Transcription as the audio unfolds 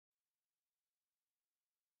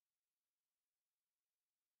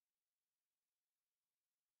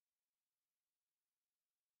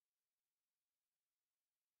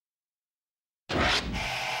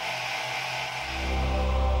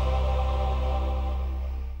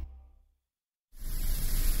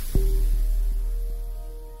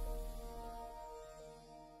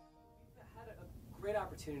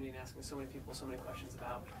opportunity in asking so many people so many questions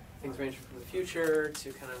about things ranging from the future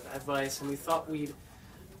to kind of advice, and we thought we'd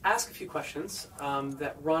ask a few questions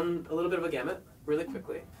that run a little bit of a gamut really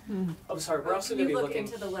quickly. Oh, sorry, we're also going to be looking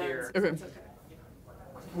into the lens. here. Okay. It's okay.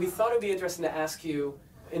 We thought it would be interesting to ask you,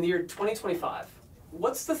 in the year 2025,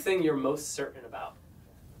 what's the thing you're most certain about?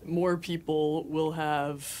 More people will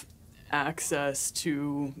have access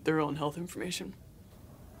to their own health information.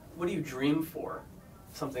 What do you dream for,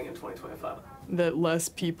 something in 2025? That less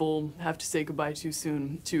people have to say goodbye too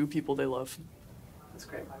soon to people they love. That's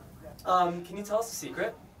great. Can you tell us a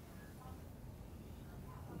secret?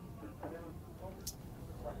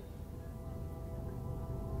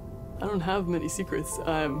 I don't have many secrets.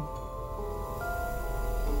 Are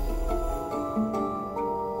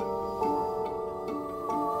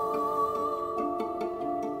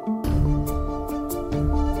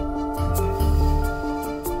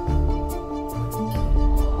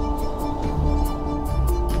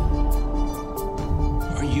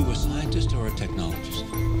you a scientist or a technologist?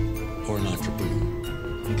 Or an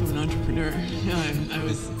entrepreneur? I think I'm an entrepreneur. Yeah, I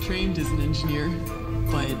was trained as an engineer,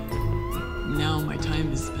 but now my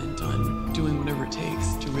time is spent on doing whatever it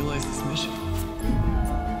takes to realize this mission.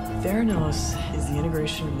 Theranos is the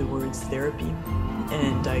integration of the words therapy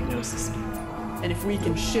and diagnosis. And if we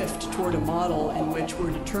can shift toward a model in which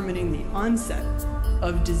we're determining the onset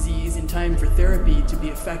of disease in time for therapy to be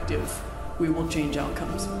effective, we will change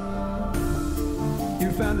outcomes.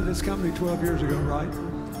 You founded this company 12 years ago, right?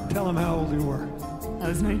 Tell them how old you were. I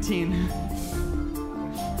was 19.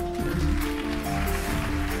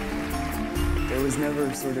 There was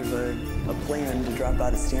never sort of a plan to drop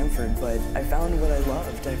out of Stanford, but I found what I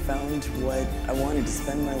loved. I found what I wanted to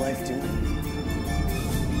spend my life doing.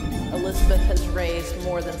 Elizabeth has raised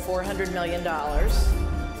more than $400 million.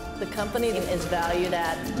 The company is valued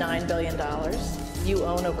at $9 billion. You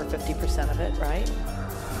own over 50% of it, right?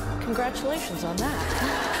 Congratulations on that.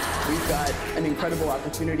 We've got an incredible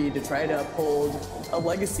opportunity to try to uphold a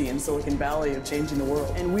legacy in Silicon Valley of changing the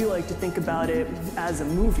world. And we like to think about it as a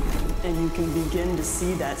movie, and you can begin to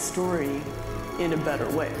see that story in a better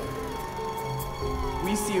way.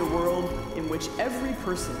 We see a world in which every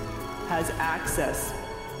person has access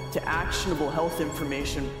to actionable health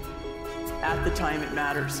information at the time it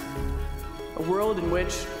matters. A world in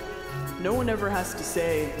which no one ever has to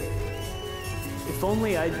say, if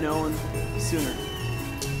only I'd known sooner.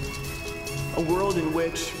 A world in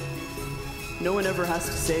which no one ever has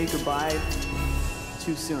to say goodbye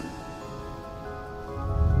too soon.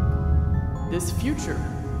 This future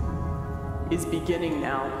is beginning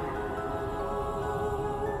now.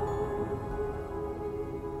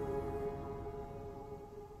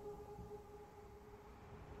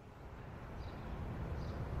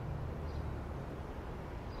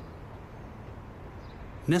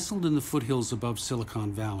 Nestled in the foothills above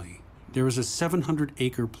Silicon Valley, there is a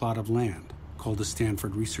 700-acre plot of land called the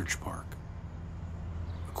Stanford Research Park.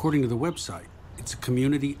 According to the website, it's a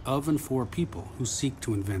community of and for people who seek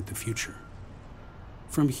to invent the future.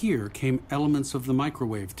 From here came elements of the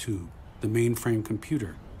microwave tube, the mainframe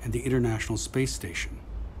computer, and the International Space Station.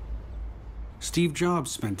 Steve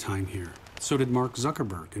Jobs spent time here. So did Mark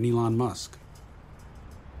Zuckerberg and Elon Musk.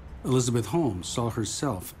 Elizabeth Holmes saw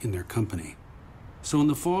herself in their company. So in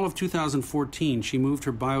the fall of 2014, she moved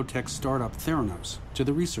her biotech startup Theranos to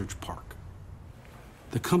the research park.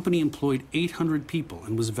 The company employed 800 people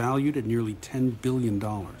and was valued at nearly $10 billion.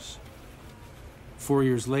 4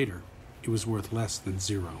 years later, it was worth less than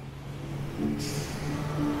zero.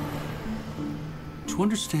 To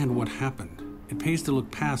understand what happened, it pays to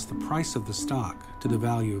look past the price of the stock to the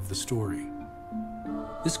value of the story.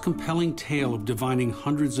 This compelling tale of divining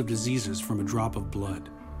hundreds of diseases from a drop of blood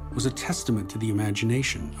was a testament to the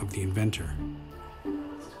imagination of the inventor.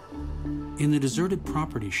 In the deserted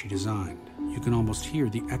property she designed, you can almost hear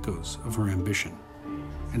the echoes of her ambition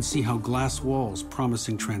and see how glass walls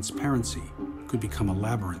promising transparency could become a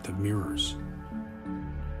labyrinth of mirrors.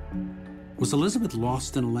 Was Elizabeth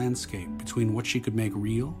lost in a landscape between what she could make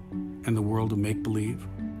real and the world of make-believe?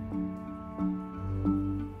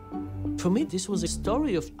 For me, this was a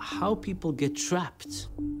story of how people get trapped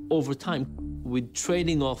over time with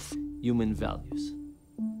trading off human values.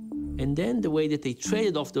 And then the way that they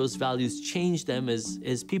traded off those values changed them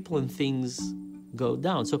as people and things go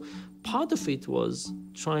down. So part of it was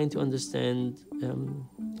trying to understand,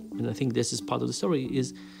 and I think this is part of the story,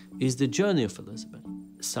 is the journey of Elizabeth.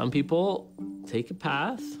 Some people take a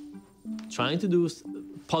path, trying to do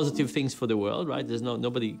positive things for the world, right?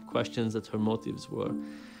 Nobody questions that her motives were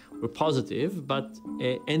positive, but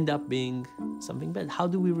end up being something bad. How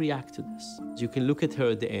do we react to this? You can look at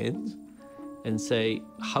her at the end and say,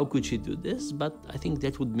 how could she do this? But I think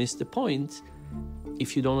that would miss the point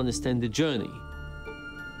if you don't understand the journey.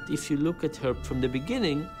 If you look at her from the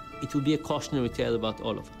beginning, it will be a cautionary tale about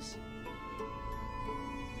all of us.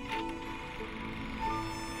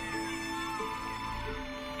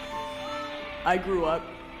 I grew up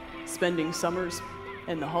spending summers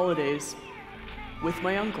and the holidays with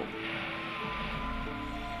my uncle.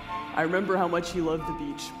 I remember how much he loved the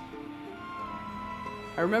beach.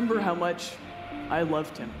 I remember how much I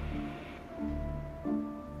loved him.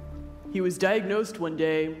 He was diagnosed one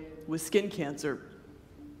day with skin cancer,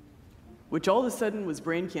 which all of a sudden was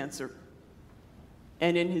brain cancer,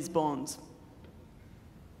 and in his bones.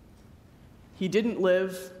 He didn't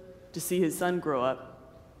live to see his son grow up,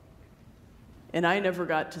 and I never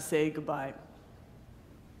got to say goodbye.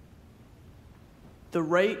 The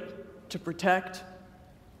right to protect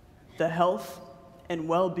the health and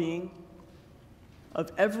well-being of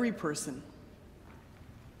every person,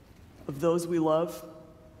 of those we love,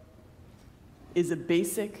 is a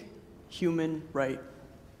basic human right.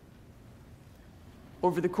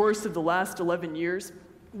 Over the course of the last 11 years,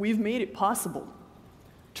 we've made it possible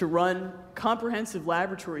to run comprehensive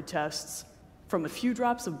laboratory tests from a few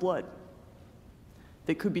drops of blood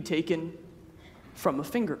that could be taken from a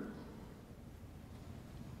finger.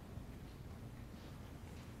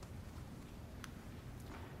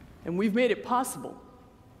 And we've made it possible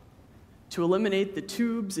to eliminate the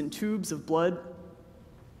tubes and tubes of blood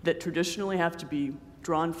that traditionally have to be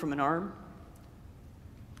drawn from an arm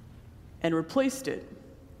and replaced it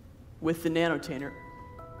with the nanotainer.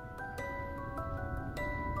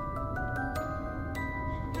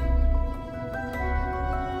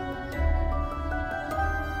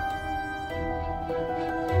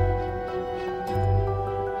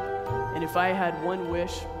 And if I had one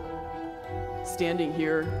wish standing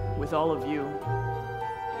here with all of you,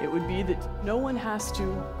 it would be that no one has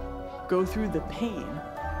to go through the pain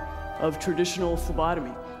of traditional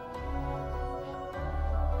phlebotomy.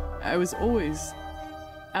 I was always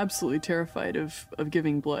absolutely terrified of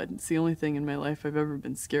giving blood. It's the only thing in my life I've ever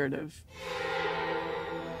been scared of.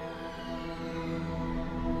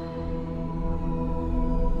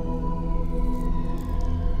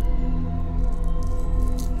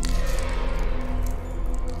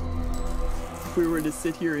 If we were to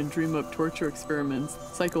sit here and dream up torture experiments,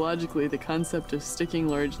 psychologically, the concept of sticking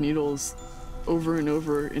large needles over and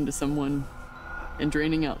over into someone and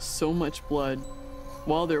draining out so much blood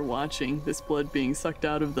while they're watching this blood being sucked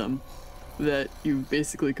out of them that you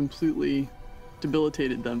basically completely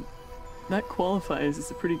debilitated them, that qualifies as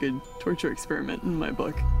a pretty good torture experiment in my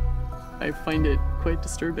book. I find it quite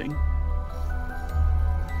disturbing.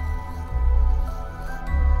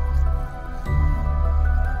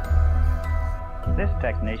 This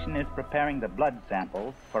technician is preparing the blood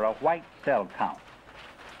samples for a white cell count.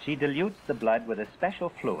 She dilutes the blood with a special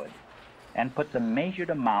fluid and puts a measured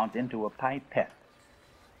amount into a pipette.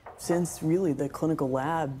 Since really the clinical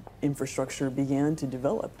lab infrastructure began to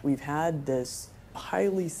develop, we've had this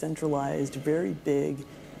highly centralized, very big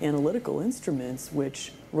analytical instruments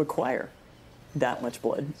which require that much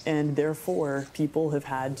blood. And therefore, people have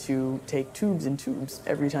had to take tubes and tubes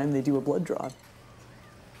every time they do a blood draw.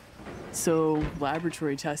 So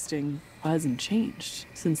laboratory testing hasn't changed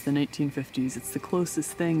since the 1950s. It's the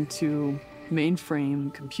closest thing to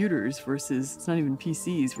mainframe computers versus, it's not even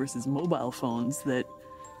PCs, versus mobile phones that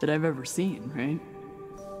I've ever seen, right?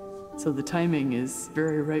 So the timing is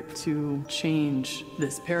very ripe to change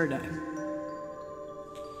this paradigm.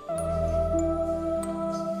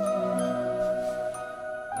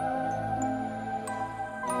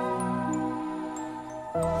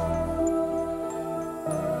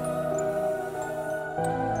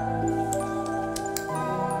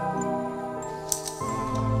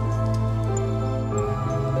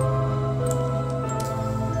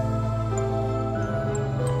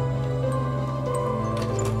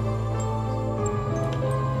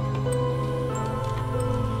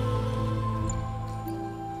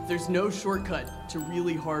 There's no shortcut to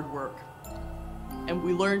really hard work. And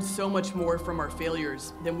we learned so much more from our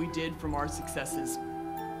failures than we did from our successes.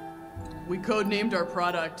 We codenamed our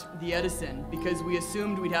product the Edison because we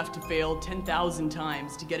assumed we'd have to fail 10,000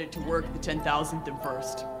 times to get it to work the 10,000th and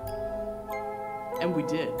first. And we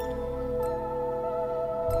did.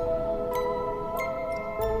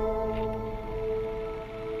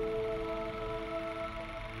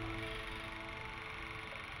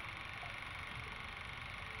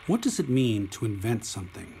 What does it mean to invent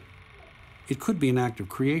something? It could be an act of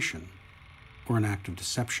creation or an act of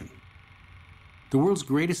deception. The world's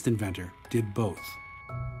greatest inventor did both.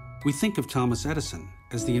 We think of Thomas Edison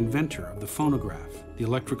as the inventor of the phonograph, the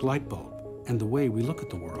electric light bulb, and the way we look at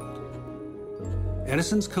the world.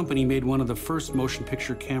 Edison's company made one of the first motion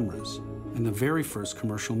picture cameras and the very first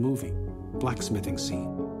commercial movie, Blacksmithing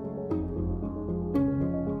Scene.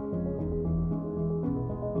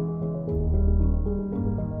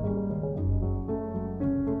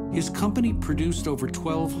 His company produced over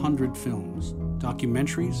 1,200 films,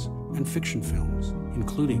 documentaries, and fiction films,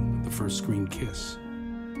 including the first screen kiss.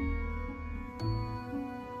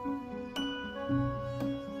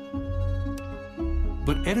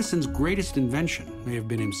 But Edison's greatest invention may have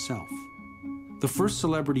been himself. The first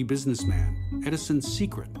celebrity businessman, Edison's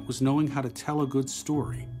secret was knowing how to tell a good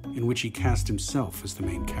story in which he cast himself as the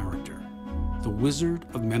main character. The Wizard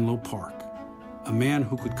of Menlo Park, a man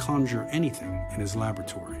who could conjure anything in his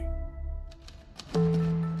laboratory.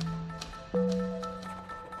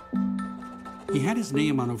 He had his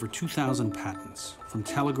name on over 2,000 patents, from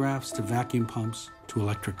telegraphs to vacuum pumps to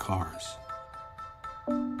electric cars.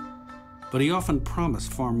 But he often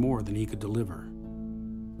promised far more than he could deliver.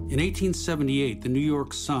 In 1878, the New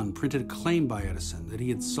York Sun printed a claim by Edison that he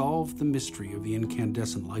had solved the mystery of the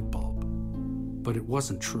incandescent light bulb. But it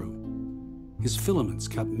wasn't true. His filaments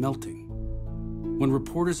kept melting. When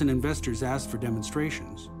reporters and investors asked for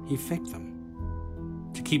demonstrations, he faked them.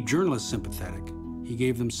 To keep journalists sympathetic, he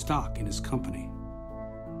gave them stock in his company.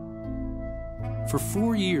 For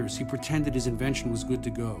 4 years, he pretended his invention was good to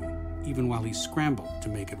go, even while he scrambled to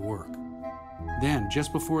make it work. Then,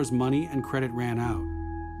 just before his money and credit ran out,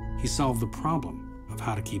 he solved the problem of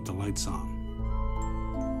how to keep the lights on.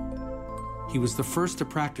 He was the first to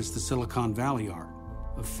practice the Silicon Valley art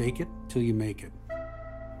of fake it till you make it.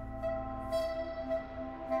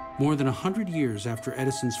 More than 100 years after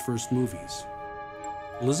Edison's first movies,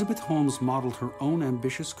 Elizabeth Holmes modeled her own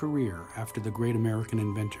ambitious career after the great American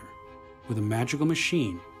inventor, with a magical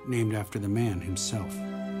machine named after the man himself.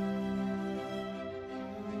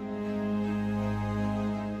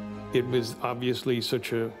 It was obviously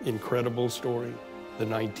such an incredible story. The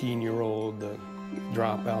 19-year-old, the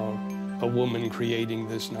dropout, a woman creating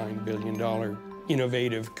this $9 billion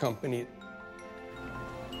innovative company.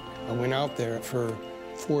 I went out there for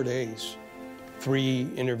 4 days,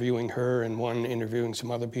 3 interviewing her and 1 interviewing some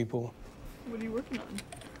other people. What are you working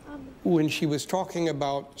on? When she was talking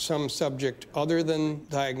about some subject other than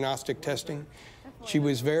diagnostic testing, she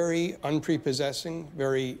was very unprepossessing,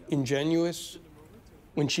 very ingenuous.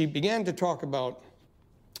 When she began to talk about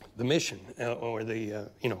the mission or the,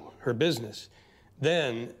 her business,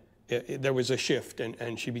 then there was a shift,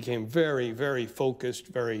 and she became very, very focused,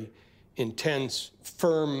 very intense,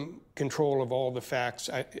 firm control of all the facts.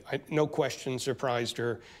 No question surprised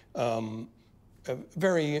her.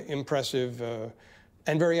 Very impressive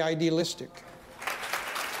and very idealistic.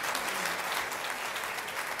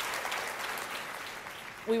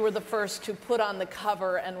 We were the first to put on the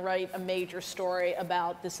cover and write a major story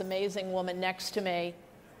about this amazing woman next to me.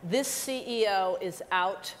 This CEO is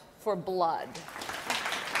out for blood.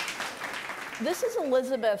 This is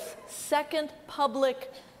Elizabeth's second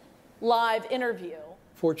public live interview.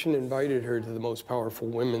 Fortune invited her to the most powerful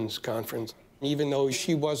women's conference, even though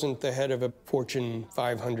she wasn't the head of a Fortune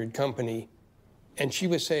 500 company. And she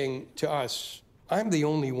was saying to us, I'm the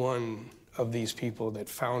only one of these people that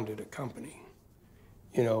founded a company.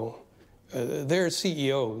 They're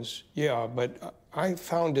CEOs, yeah, but I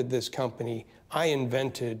founded this company. I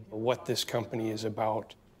invented what this company is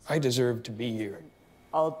about. I deserve to be here.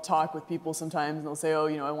 I'll talk with people sometimes and they'll say,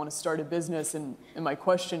 I want to start a business. And my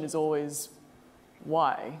question is always,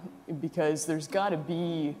 why? Because there's got to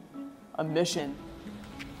be a mission.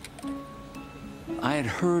 I had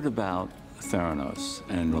heard about Theranos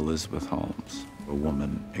and Elizabeth Holmes, a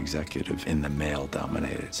woman executive in the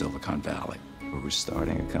male-dominated Silicon Valley, who was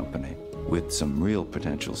starting a company with some real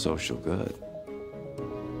potential social good.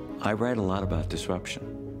 I write a lot about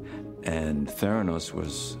disruption, and Theranos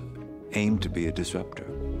was aimed to be a disruptor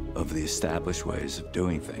of the established ways of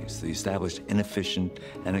doing things, the established inefficient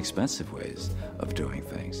and expensive ways of doing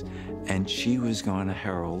things. And she was going to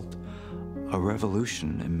herald a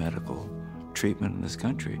revolution in medical treatment in this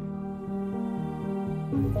country.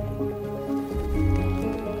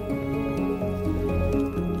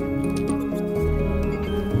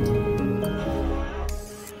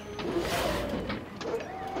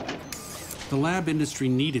 The lab industry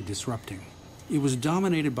needed disrupting. It was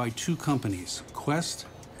dominated by 2 companies, Quest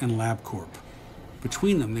and LabCorp.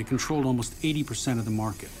 Between them, they controlled almost 80% of the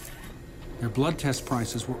market. Their blood test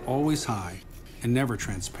prices were always high and never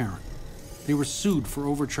transparent. They were sued for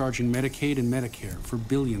overcharging Medicaid and Medicare for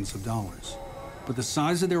billions of dollars. But the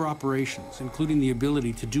size of their operations, including the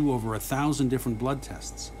ability to do over 1,000 different blood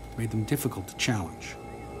tests, made them difficult to challenge.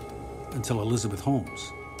 Until Elizabeth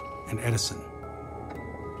Holmes and Edison.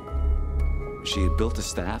 She had built a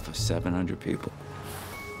staff of 700 people.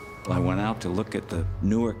 I went out to look at the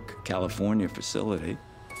Newark, California facility,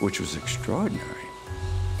 which was extraordinary.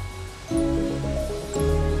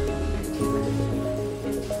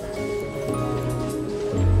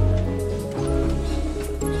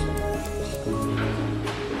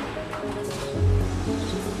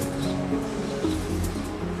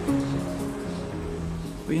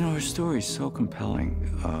 But you know, her story is so compelling.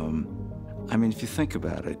 I mean, if you think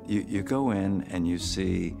about it, you go in and you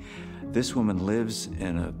see this woman lives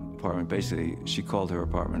in an apartment. Basically, she called her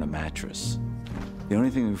apartment a mattress. The only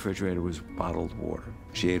thing in the refrigerator was bottled water.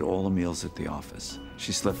 She ate all the meals at the office.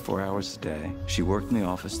 She slept 4 hours a day. She worked in the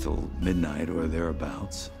office till midnight or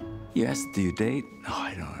thereabouts. You asked, do you date? No,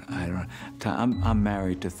 I don't. I'm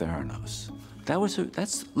married to Theranos.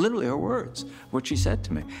 That's literally her words, what she said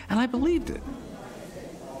to me. And I believed it.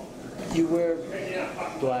 You wear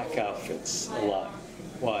black outfits a lot.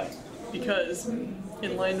 Why? Because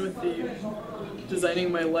in line with the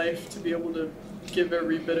designing my life to be able to give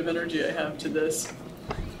every bit of energy I have to this,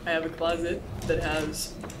 I have a closet that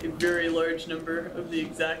has a very large number of the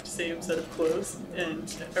exact same set of clothes,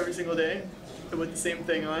 and every single day I put the same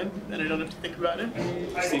thing on, and I don't have to think about it.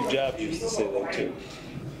 Steve Jobs used to say that too.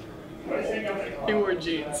 He wore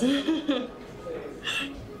jeans.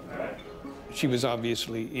 She was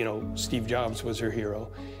obviously, you know, Steve Jobs was her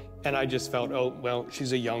hero. And I just felt, oh, well,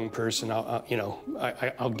 she's a young person.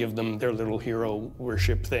 I'll give them their little hero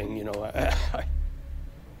worship thing, you know.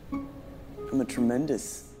 I'm a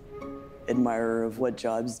tremendous admirer of what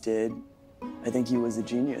Jobs did. I think he was a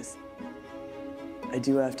genius. I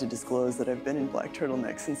do have to disclose that I've been in black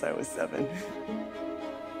turtlenecks since I was 7.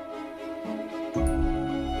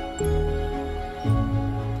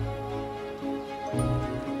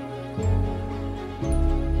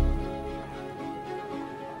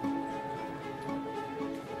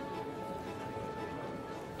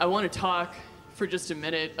 I want to talk for just a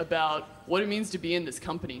minute about what it means to be in this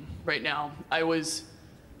company right now. I was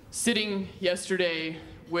sitting yesterday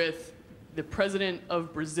with the president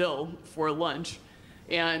of Brazil for lunch,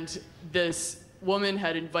 and this woman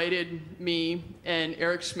had invited me and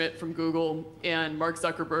Eric Schmidt from Google and Mark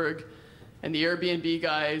Zuckerberg and the Airbnb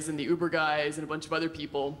guys and the Uber guys and a bunch of other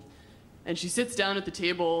people. And she sits down at the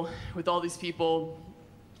table with all these people,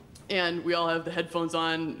 and we all have the headphones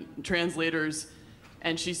on, translators,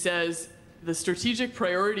 and she says, the strategic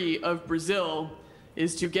priority of Brazil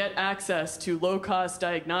is to get access to low-cost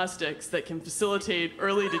diagnostics that can facilitate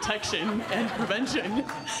early detection and prevention.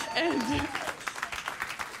 And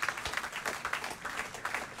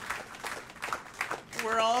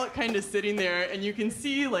we're all kind of sitting there, and you can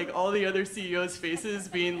see like all the other CEOs' faces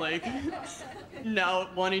being like, now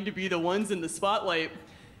wanting to be the ones in the spotlight.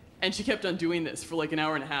 And she kept on doing this for like an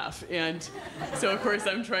hour and a half. And so, of course,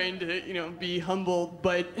 I'm trying to, you know, be humble,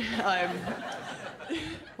 but I'm...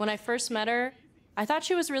 When I first met her, I thought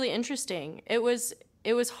she was really interesting. It was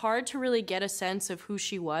hard to really get a sense of who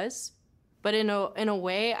she was, but in a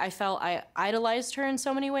way, I felt I idolized her in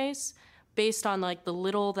so many ways, based on like the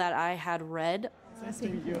little that I had read. Nice to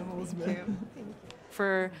meet you, Elizabeth.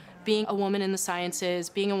 For being a woman in the sciences,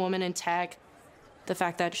 being a woman in tech, the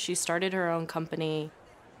fact that she started her own company,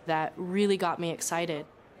 that really got me excited.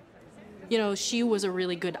 You know, she was a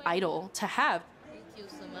really good idol to have. Thank you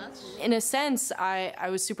so much. In a sense, I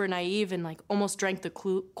was super naive and like almost drank the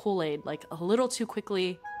Kool-Aid like a little too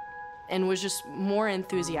quickly and was just more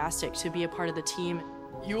enthusiastic to be a part of the team.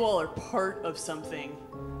 You all are part of something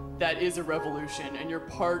that is a revolution, and you're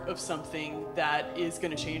part of something that is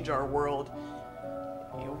going to change our world.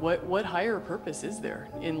 You know, what higher purpose is there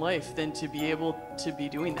in life than to be able to be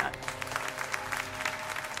doing that?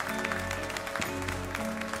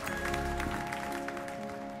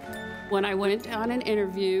 When I went on an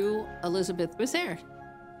interview, Elizabeth was there.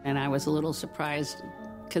 And I was a little surprised,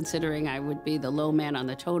 considering I would be the low man on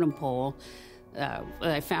the totem pole.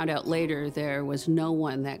 I found out later there was no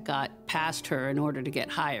one that got past her in order to get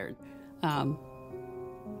hired. I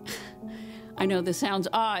know this sounds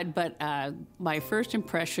odd, but my first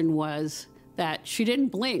impression was that she didn't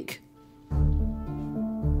blink.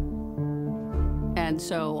 And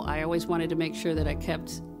so I always wanted to make sure that I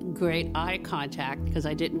kept great eye contact because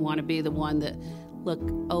I didn't want to be the one that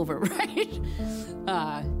looked over, right?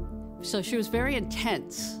 So she was very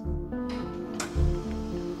intense.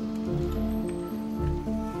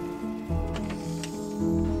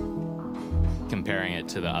 Comparing it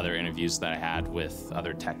to the other interviews that I had with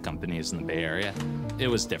other tech companies in the Bay Area, it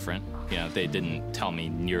was different. You know, they didn't tell me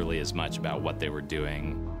nearly as much about what they were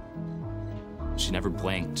doing. She never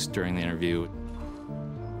blinked during the interview.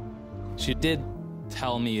 She did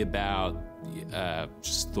tell me about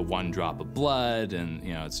just the one drop of blood, and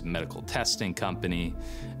it's a medical testing company.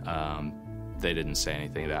 They didn't say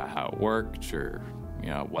anything about how it worked or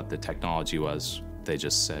what the technology was. They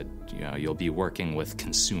just said, you'll be working with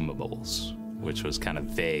consumables, which was kind of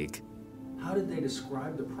vague. How did they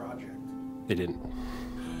describe the project? They didn't.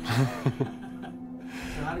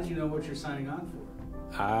 So how did you know what you're signing on for?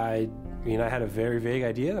 I had a very vague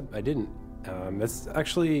idea. I didn't. That's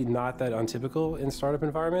actually not that untypical in startup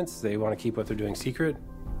environments. They want to keep what they're doing secret.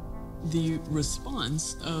 The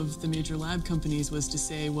response of the major lab companies was to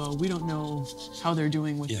say, well, we don't know how they're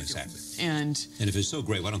doing what they're exactly. doing. And if it's so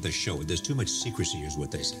great, why don't they show it? There's too much secrecy is what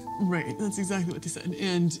they said. Right, that's exactly what they said.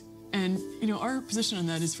 And our position on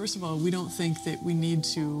that is, first of all, we don't think that we need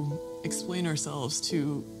to explain ourselves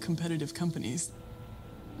to competitive companies.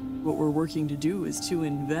 What we're working to do is to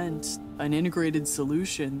invent an integrated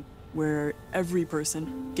solution where every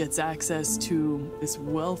person gets access to this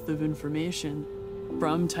wealth of information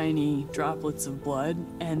from tiny droplets of blood,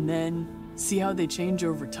 and then see how they change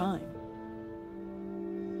over time.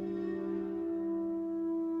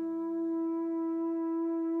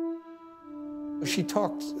 She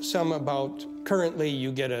talked some about currently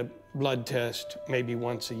you get a blood test maybe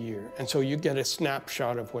once a year, and so you get a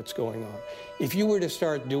snapshot of what's going on. If you were to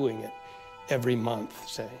start doing it every month,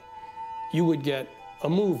 say, you would get a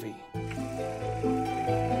movie.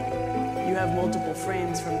 You have multiple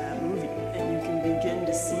frames from that movie, and you can begin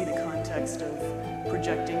to see the context of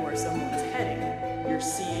projecting where someone's heading. You're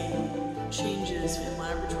seeing changes in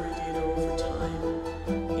laboratory data over time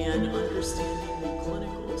and understanding the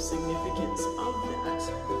clinical significance of that.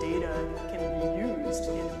 Data can be used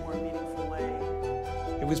in a more meaningful way.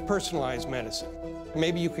 It was personalized medicine.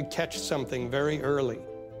 Maybe you could catch something very early.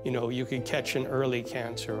 You could catch an early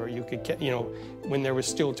cancer, or you could catch, when there was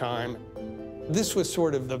still time. This was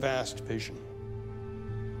sort of the vast vision.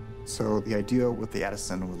 So the idea with the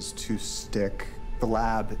Edison was to stick the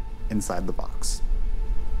lab inside the box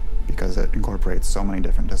because it incorporates so many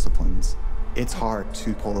different disciplines. It's hard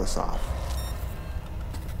to pull this off.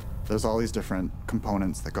 There's all these different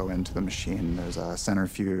components that go into the machine. There's a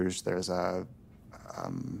centrifuge, there's a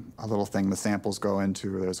little thing the samples go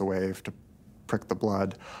into, there's a wave to prick the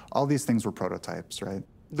blood. All these things were prototypes, right?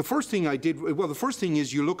 The first thing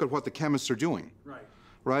is you look at what the chemists are doing.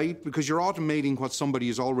 Right? Because you're automating what somebody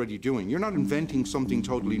is already doing. You're not inventing something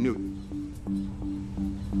totally new.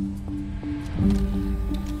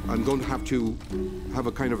 I'm going to have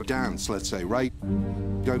a kind of a dance, let's say, right?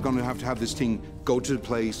 I'm going to have this thing go to the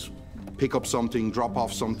place, pick up something, drop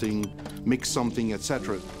off something, mix something,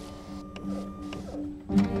 etc.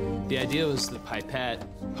 The idea was the pipette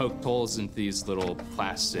poked holes into these little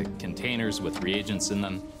plastic containers with reagents in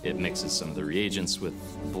them. It mixes some of the reagents with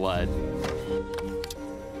blood.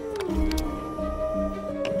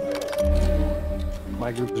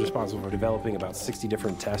 My group is responsible for developing about 60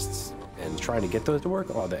 different tests and trying to get those to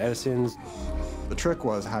work, all the Edisons. The trick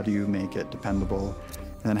was, how do you make it dependable?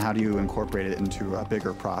 And then how do you incorporate it into a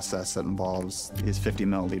bigger process that involves these 50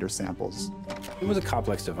 milliliter samples? It was a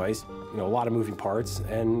complex device, a lot of moving parts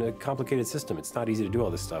and a complicated system. It's not easy to do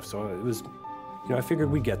all this stuff. So it was, I figured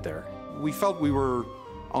we'd get there. We felt we were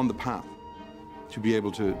on the path to be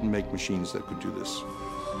able to make machines that could do this.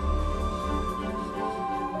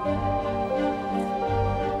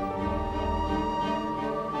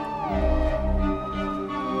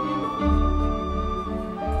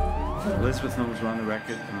 Elizabeth Holmes were on the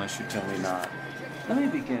record, unless you tell me not. Let me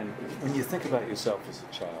begin. When you think about yourself as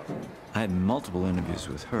a child. I had multiple interviews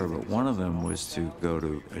with her, but one of them was to go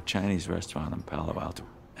to a Chinese restaurant in Palo Alto,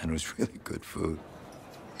 and it was really good food.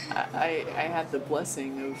 I had the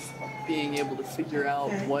blessing of being able to figure out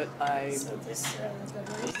what I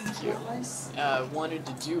wanted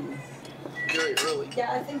to do very early.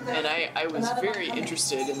 And I was very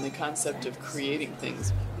interested in the concept of creating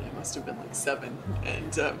things. I must have been like 7,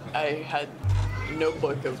 and I had a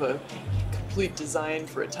notebook of a complete design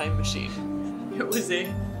for a time machine. It was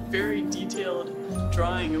a very detailed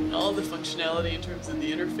drawing of all the functionality in terms of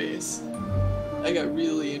the interface. I got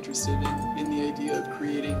really interested in the idea of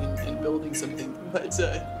creating and building something, but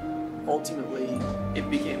ultimately it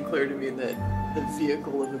became clear to me that the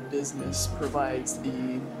vehicle of a business provides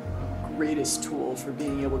the greatest tool for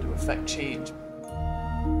being able to affect change.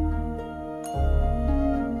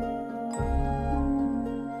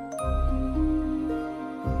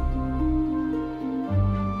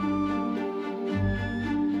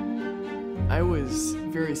 I was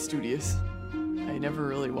very studious. I never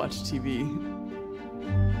really watched TV.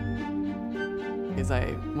 As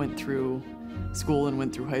I went through school and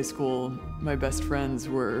went through high school, my best friends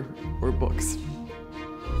were books.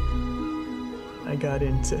 I got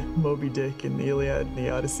into Moby Dick and the Iliad and the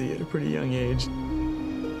Odyssey at a pretty young age.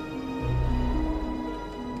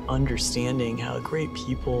 Understanding how great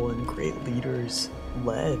people and great leaders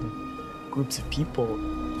led groups of people.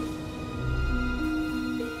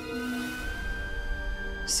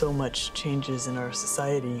 So much changes in our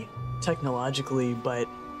society technologically, but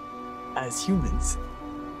as humans,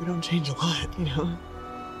 we don't change a lot, you know?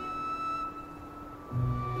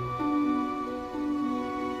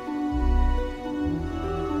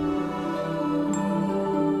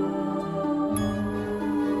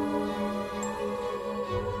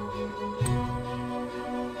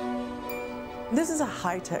 This is a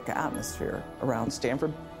high-tech atmosphere around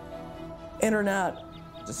Stanford. Internet,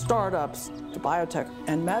 to startups, to biotech,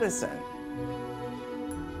 and medicine.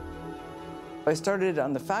 I started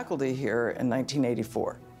on the faculty here in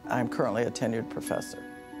 1984. I'm currently a tenured professor.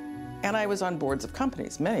 And I was on boards of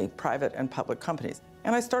companies, many private and public companies.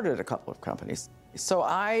 And I started a couple of companies. So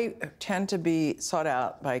I tend to be sought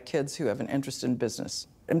out by kids who have an interest in business.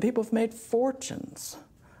 And people have made fortunes.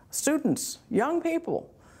 Students, young people,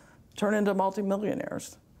 turn into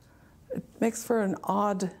multimillionaires. It makes for an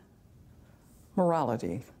odd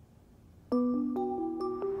morality.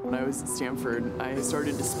 When I was at Stanford, I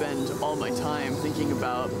started to spend all my time thinking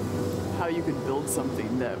about how you could build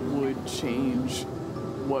something that would change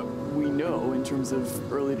what we know in terms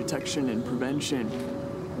of early detection and prevention.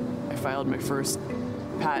 I filed my first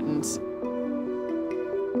patent.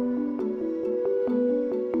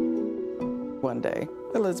 One day,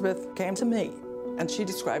 Elizabeth came to me, and she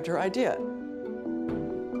described her idea.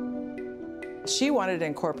 She wanted to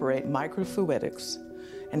incorporate microfluidics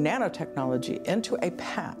and nanotechnology into a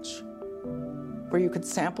patch where you could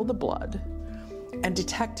sample the blood and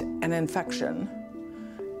detect an infection,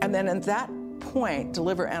 and then at that point,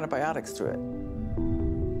 deliver antibiotics through it.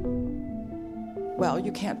 Well,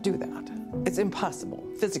 you can't do that. It's impossible,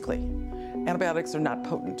 physically. Antibiotics are not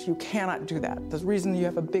potent. You cannot do that. There's a reason you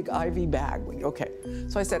have a big IV bag. Okay,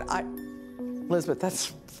 so I said, Elizabeth,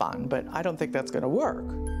 that's fun, but I don't think that's gonna work.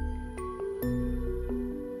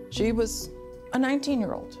 She was a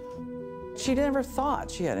 19-year-old. She never thought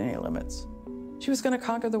she had any limits. She was gonna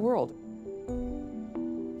conquer the world.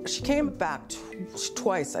 She came back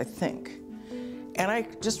twice, I think. And I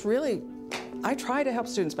try to help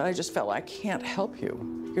students, but I just felt I can't help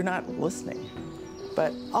you. You're not listening.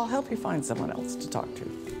 But I'll help you find someone else to talk to.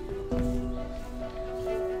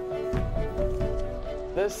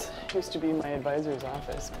 This used to be my advisor's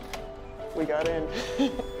office. We got in.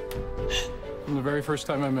 From the very first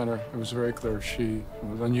time I met her, it was very clear she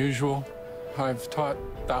was unusual. I've taught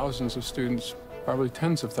thousands of students, probably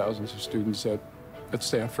tens of thousands of students at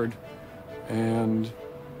Stanford, and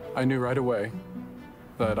I knew right away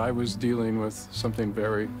that I was dealing with something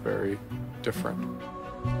very, very different.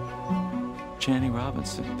 Channing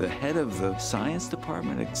Robinson, the head of the science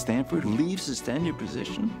department at Stanford, leaves his tenured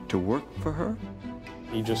position to work for her.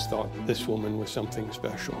 He just thought this woman was something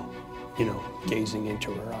special, you know, gazing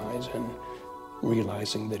into her eyes and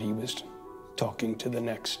realizing that he was talking to the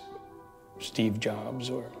next Steve Jobs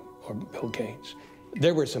or Bill Gates.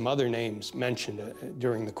 There were some other names mentioned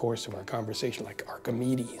during the course of our conversation, like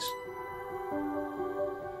Archimedes.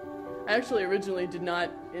 I actually originally did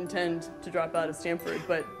not intend to drop out of Stanford,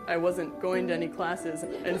 but I wasn't going to any classes,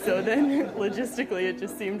 and so then logistically it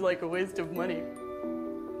just seemed like a waste of money.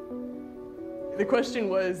 The question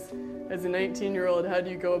was, as a 19-year-old, how do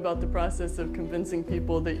you go about the process of convincing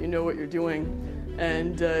people that you know what you're doing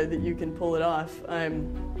and that you can pull it off?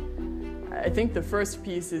 I think the first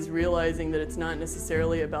piece is realizing that it's not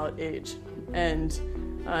necessarily about age, and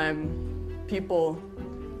people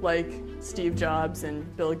like Steve Jobs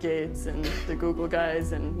and Bill Gates and the Google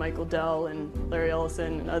guys and Michael Dell and Larry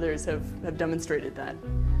Ellison and others have demonstrated that.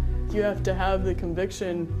 You have to have the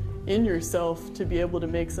conviction in yourself to be able to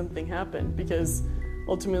make something happen, because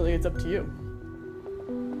ultimately it's up to you.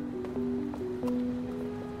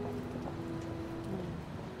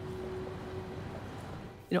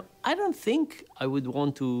 You know, I don't think I would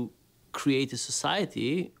want to create a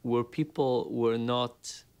society where people were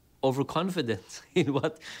not overconfident in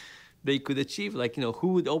what they could achieve. Like, you know, who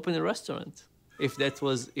would open a restaurant if that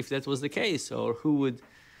was the case, or who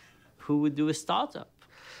would do a startup?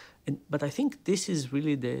 But I think this is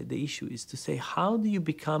really the issue, is to say, how do you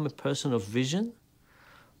become a person of vision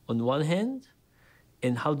on one hand,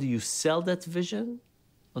 and how do you sell that vision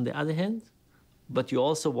on the other hand? But you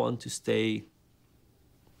also want to stay,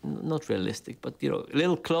 not realistic, but, you know, a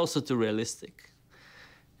little closer to realistic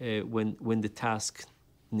when the task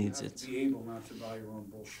needs it. You have to be able not to buy your own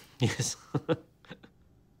bullshit. Yes.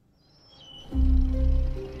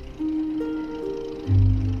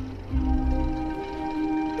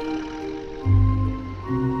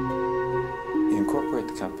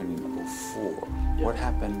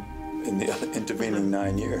 happened in the intervening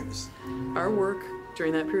 9 years? Our work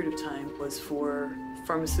during that period of time was for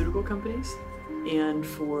pharmaceutical companies and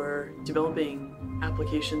for developing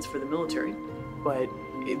applications for the military. But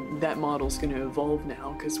that model's going to evolve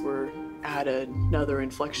now because we're at another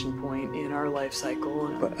inflection point in our life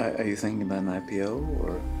cycle. But are you thinking about an IPO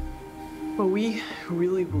or? Well, we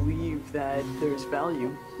really believe that there's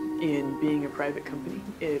value in being a private company.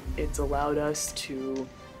 It's allowed us to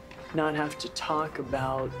not have to talk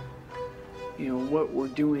about, what we're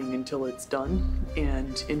doing until it's done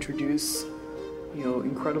and introduce,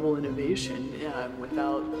 incredible innovation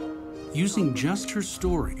without. Using just her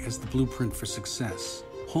story as the blueprint for success,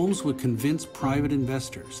 Holmes would convince private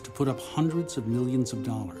investors to put up hundreds of millions of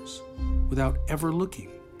dollars without ever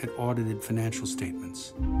looking at audited financial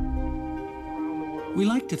statements. We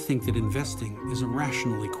like to think that investing is a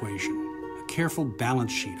rational equation, a careful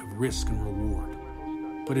balance sheet of risk and reward.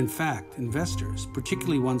 But in fact, investors,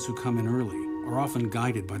 particularly ones who come in early, are often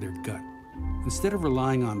guided by their gut. Instead of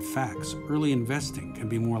relying on facts, early investing can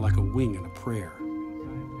be more like a wing and a prayer.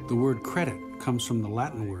 The word credit comes from the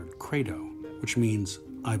Latin word credo, which means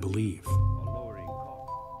I believe.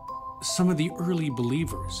 Some of the early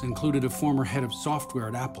believers included a former head of software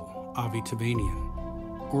at Apple, Avi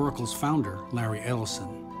Tevanian, Oracle's founder, Larry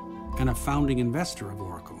Ellison, and a founding investor of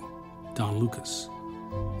Oracle, Don Lucas.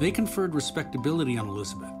 They conferred respectability on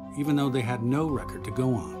Elizabeth, even though they had no record to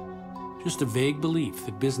go on. Just a vague belief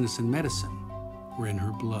that business and medicine were in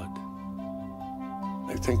her blood.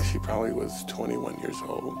 I think she probably was 21 years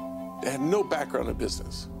old. Had no background in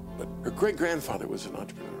business, but her great-grandfather was an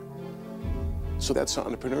entrepreneur. So that's the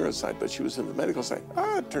entrepreneurial side, but she was in the medical side.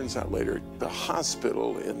 It turns out later, the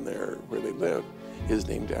hospital in there where they live is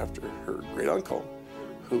named after her great-uncle,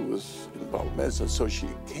 who was involved in medicine. So she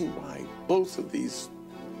came by both of these,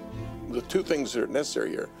 the two things that are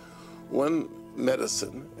necessary here. One,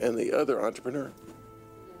 medicine, and the other, entrepreneur.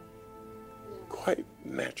 Quite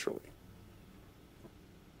naturally.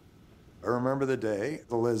 I remember the day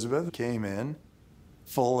Elizabeth came in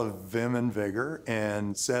full of vim and vigor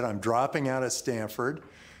and said, I'm dropping out of Stanford.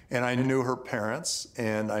 And I knew her parents,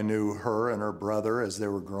 and I knew her and her brother as they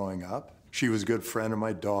were growing up. She was a good friend of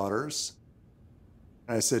my daughter's.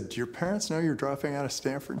 And I said, do your parents know you're dropping out of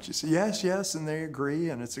Stanford? And she said, yes, and they agree,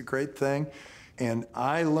 and it's a great thing. And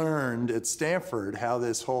I learned at Stanford how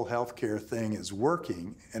this whole healthcare thing is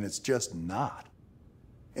working, and it's just not.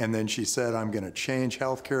 And then she said, I'm going to change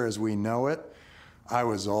healthcare as we know it. I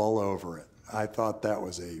was all over it. I thought that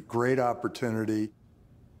was a great opportunity.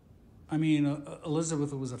 I mean,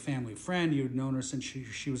 Elizabeth was a family friend. You had known her since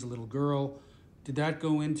she was a little girl. Did that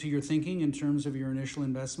go into your thinking in terms of your initial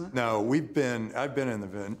investment? No, I've been in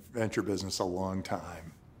the venture business a long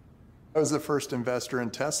time. I was the first investor in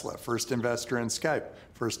Tesla, first investor in Skype,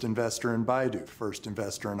 first investor in Baidu, first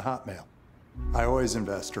investor in Hotmail. I always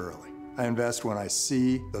invest early. I invest when I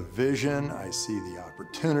see the vision, I see the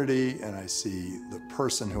opportunity, and I see the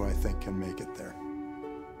person who I think can make it there.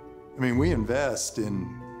 I mean, we invest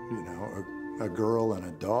in, a girl and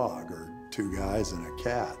a dog, or two guys and a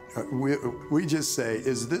cat. We just say,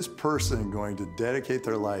 is this person going to dedicate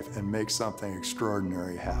their life and make something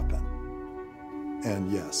extraordinary happen?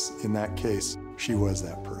 And yes, in that case, she was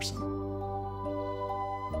that person.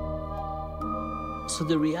 So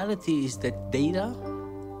the reality is that data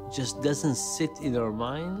just doesn't sit in our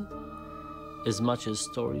mind as much as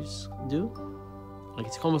stories do. Like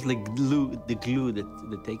it's almost like the glue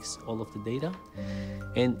that takes all of the data.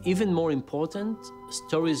 And even more important,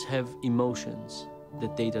 stories have emotions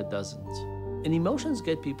that data doesn't. And emotions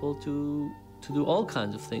get people to do all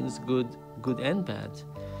kinds of things, good and bad.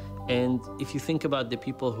 And if you think about the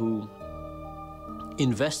people who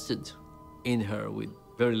invested in her with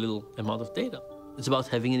very little amount of data, it's about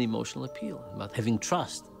having an emotional appeal, about having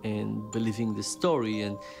trust and believing the story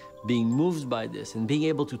and being moved by this and being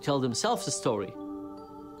able to tell themselves a story.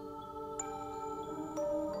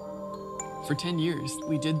 For 10 years,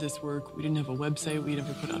 we did this work. We didn't have a website. We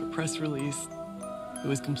never put out a press release. It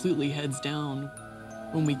was completely heads down.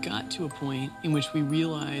 When we got to a point in which we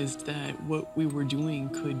realized that what we were doing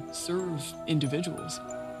could serve individuals,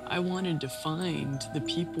 I wanted to find the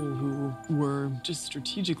people who were just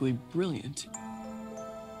strategically brilliant.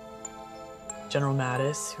 General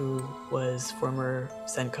Mattis, who was former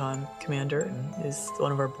CENTCOM commander and is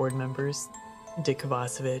one of our board members. Dick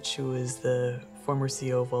Kovacevic, who was the former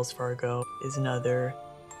CEO of Wells Fargo, is another.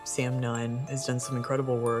 Sam Nunn has done some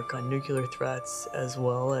incredible work on nuclear threats as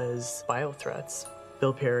well as bio threats.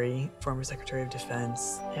 Bill Perry, former Secretary of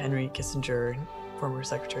Defense. Henry Kissinger, former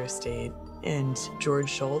Secretary of State. And George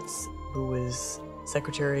Shultz, who was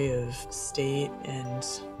Secretary of State and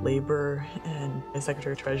Labor and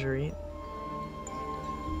Secretary of Treasury.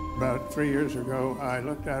 About 3 years ago, I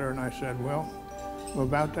looked at her and I said, well, I'm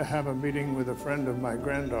about to have a meeting with a friend of my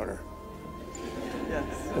granddaughter. Yes.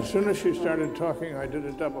 As soon as she started talking, I did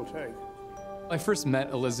a double take. I first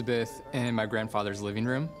met Elizabeth in my grandfather's living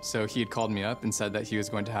room. So he had called me up and said that he was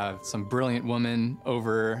going to have some brilliant woman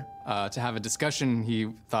over to have a discussion. He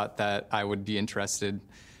thought that I would be interested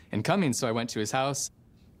in coming, so I went to his house.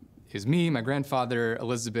 It was me, my grandfather,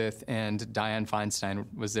 Elizabeth, and Dianne Feinstein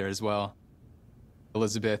was there as well.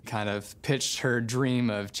 Elizabeth kind of pitched her dream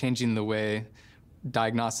of changing the way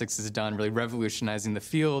diagnostics is done, really revolutionizing the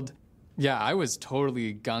field. Yeah, I was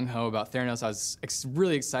totally gung-ho about Theranos. I was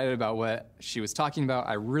really excited about what she was talking about.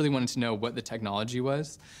 I really wanted to know what the technology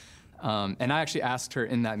was. And I actually asked her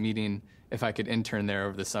in that meeting if I could intern there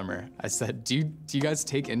over the summer. I said, do you guys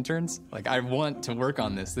take interns? Like, I want to work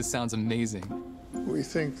on this. This sounds amazing. We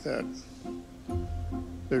think that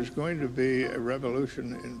there's going to be a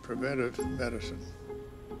revolution in preventive medicine.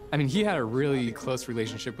 I mean, he had a really close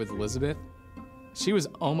relationship with Elizabeth. She was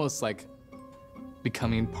almost like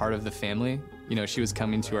becoming part of the family. You know, she was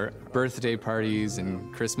coming to our birthday parties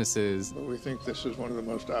and Christmases. But we think this is one of the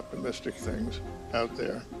most optimistic things out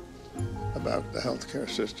there about the healthcare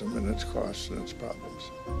system and its costs and its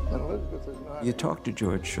problems. And Elizabeth is not... You talk to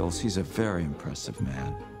George Shultz, he's a very impressive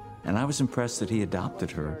man. And I was impressed that he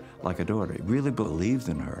adopted her like a daughter. He really believed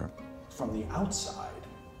in her. From the outside,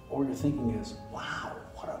 all you're thinking is, wow,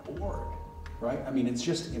 what a board, right? I mean, it's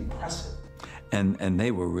just impressive. And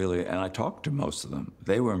they were really, and I talked to most of them,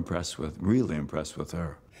 they were really impressed with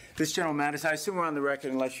her. This General Mattis, I assume we're on the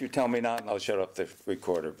record unless you tell me not, and I'll shut off the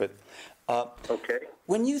recorder. But okay.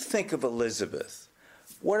 When you think of Elizabeth,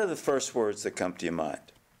 what are the first words that come to your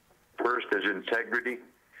mind? First is integrity,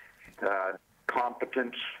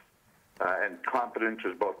 competence, and competence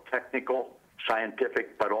is both technical,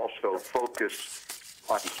 scientific, but also focused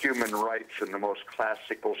on human rights in the most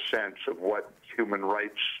classical sense of what human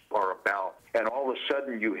rights are about. And all of a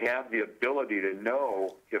sudden you have the ability to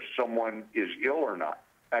know if someone is ill or not.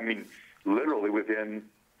 I mean, literally within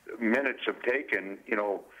minutes of taking,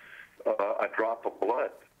 a drop of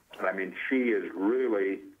blood. I mean, she is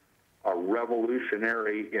really a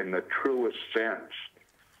revolutionary in the truest sense.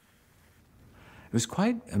 It was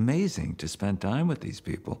quite amazing to spend time with these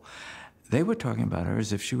people. They were talking about her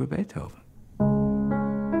as if she were Beethoven.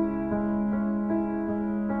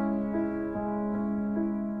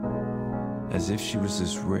 As if she was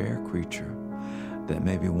this rare creature that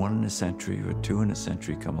maybe one in a century or two in a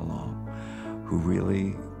century come along who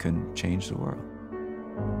really can change the world.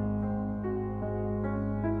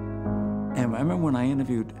 And I remember when I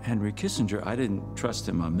interviewed Henry Kissinger, I didn't trust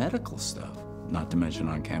him on medical stuff, not to mention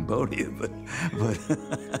on Cambodia,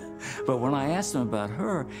 but when I asked him about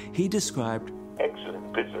her, he described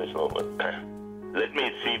excellent businesswoman. Let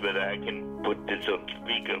me see whether I can put this on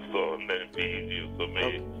speakerphone. That'd be easier for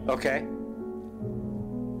me. Okay.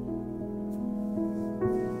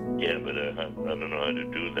 Yeah, but I don't know how to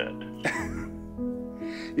do that.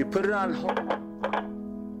 You put it on hold.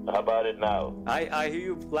 How about it now? I hear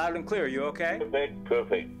you loud and clear. You okay?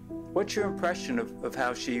 Perfect. What's your impression of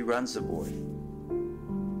how she runs the board?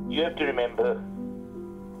 You have to remember,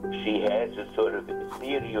 she has a sort of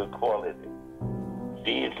ethereal quality.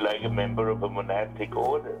 She is like a member of a monastic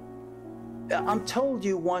order. I'm told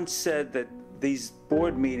you once said that these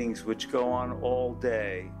board meetings, which go on all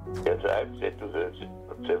day. Yes, I've said to her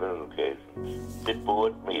on several occasions, the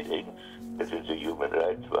board meetings, this is a human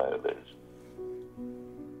rights violation.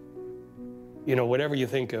 Whatever you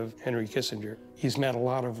think of Henry Kissinger, he's met a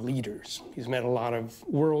lot of leaders. He's met a lot of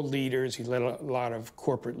world leaders. He's met a lot of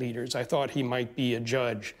corporate leaders. I thought he might be a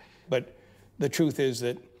judge, but the truth is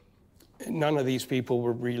that none of these people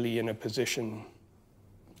were really in a position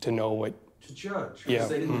to know what... To judge, because yeah.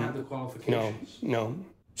 they didn't have the qualifications. No.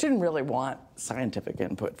 She didn't really want scientific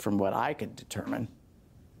input from what I could determine.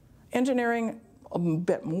 Engineering, a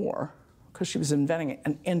bit more, because she was inventing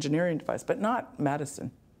an engineering device, but not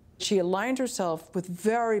medicine. She aligned herself with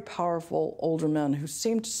very powerful older men who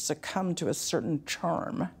seemed to succumb to a certain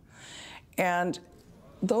charm. And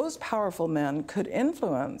those powerful men could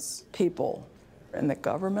influence people in the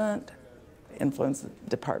government, influence the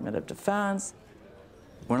Department of Defense.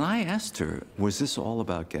 When I asked her, was this all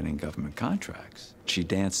about getting government contracts? She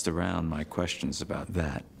danced around my questions about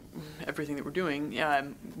that. Everything that we're doing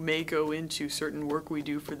may go into certain work we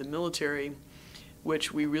do for the military,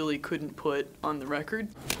 which we really couldn't put on the record.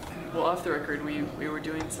 Well, off the record, we were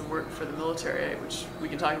doing some work for the military, which we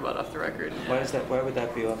can talk about off the record. Why is that? Why would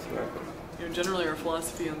that be off the record? You know, generally our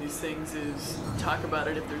philosophy on these things is talk about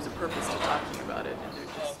it if there's a purpose to talking about it. And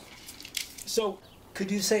they're just... So, could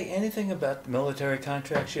you say anything about the military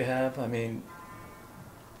contracts you have? I mean...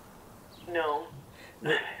 No.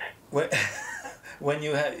 When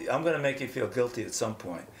you have... I'm going to make you feel guilty at some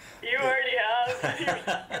point. You already have.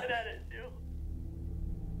 You're good at it, too.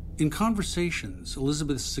 In conversations,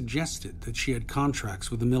 Elizabeth suggested that she had contracts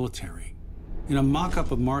with the military. In a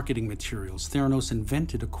mock-up of marketing materials, Theranos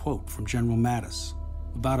invented a quote from General Mattis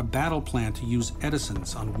about a battle plan to use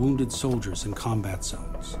Edisons on wounded soldiers in combat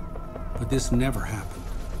zones. But this never happened.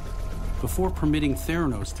 Before permitting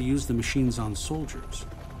Theranos to use the machines on soldiers,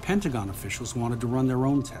 Pentagon officials wanted to run their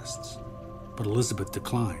own tests. But Elizabeth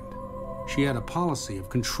declined. She had a policy of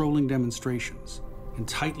controlling demonstrations and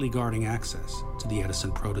tightly guarding access to the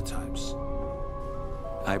Edison prototypes.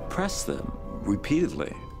 I pressed them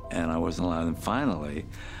repeatedly, and I wasn't allowed. And finally,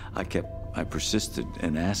 I persisted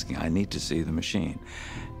in asking, I need to see the machine.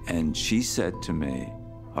 And she said to me,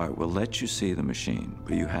 all right, we'll let you see the machine,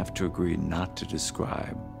 but you have to agree not to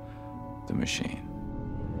describe the machine.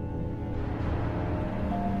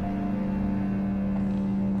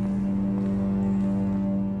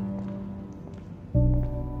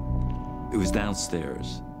 It was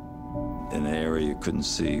downstairs in an area you couldn't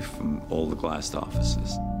see from all the glassed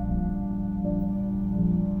offices.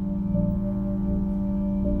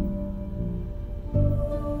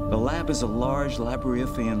 The lab is a large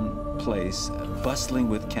labyrinthian place bustling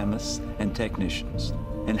with chemists and technicians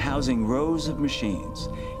and housing rows of machines,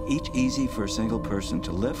 each easy for a single person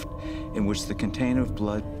to lift, in which the container of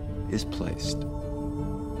blood is placed.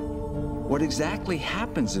 What exactly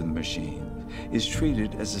happens in the machine is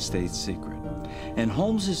treated as a state secret, and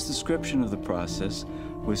Holmes's description of the process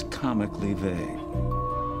was comically vague.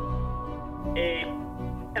 A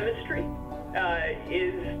chemistry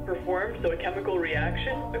is performed, so a chemical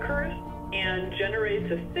reaction occurs and generates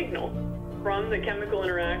a signal from the chemical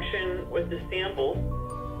interaction with the sample,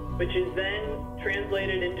 which is then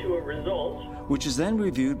translated into a result. Which is then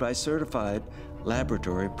reviewed by certified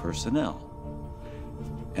laboratory personnel.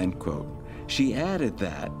 End quote. She added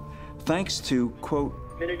that, thanks to, quote,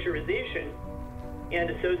 miniaturization and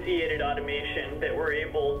associated automation, that we're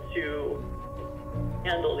able to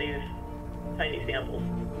handle these tiny samples.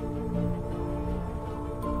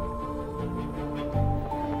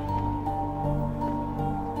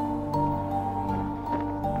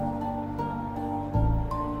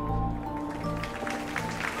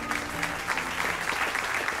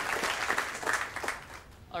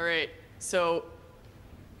 All right, so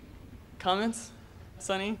comments?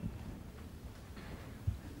 Sonny?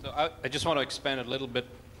 So I just want to expand a little bit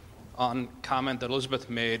on comment that Elizabeth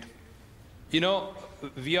made. You know,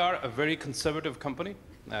 we are a very conservative company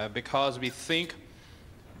because we think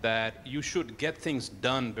that you should get things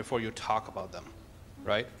done before you talk about them,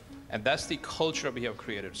 right? And that's the culture we have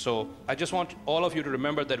created. So I just want all of you to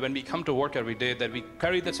remember that when we come to work every day, that we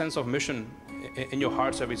carry the sense of mission in your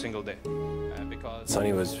hearts every single day.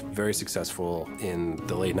 Sonny was very successful in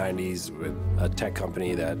the late 90s with a tech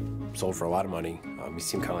company that sold for a lot of money. He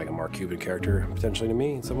seemed kind of like a Mark Cuban character, potentially, to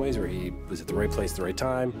me, in some ways, where he was at the right place at the right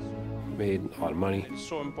time, made a lot of money. It's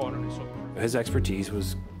so important. His expertise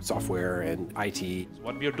was software and IT.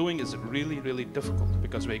 What we are doing is really, really difficult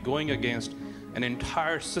because we're going against an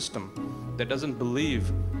entire system that doesn't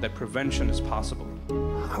believe that prevention is possible.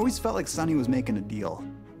 I always felt like Sonny was making a deal,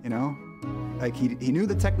 you know? Like he knew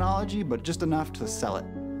the technology, but just enough to sell it.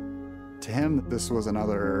 To him, this was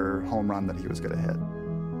another home run that he was gonna hit.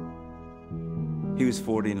 He was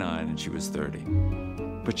 49 and she was 30.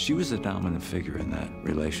 But she was a dominant figure in that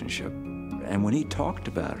relationship. And when he talked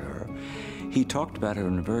about her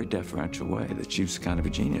in a very deferential way, that she was kind of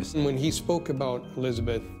a genius. When he spoke about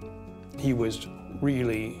Elizabeth, he was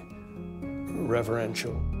really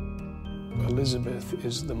reverential. Elizabeth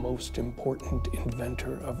is the most important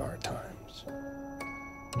inventor of our times.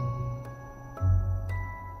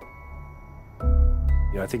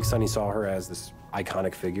 You know, I think Sonny saw her as this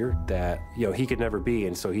iconic figure that, you know, he could never be,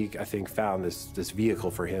 and so he, I think, found this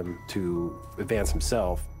vehicle for him to advance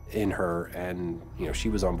himself in her, and, you know, she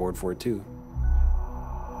was on board for it too.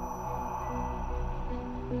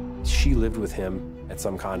 She lived with him at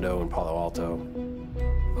some condo in Palo Alto.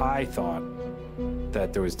 I thought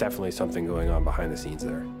that there was definitely something going on behind the scenes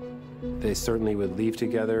there. They certainly would leave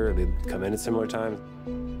together, they'd come in at similar times.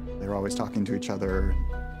 They were always talking to each other,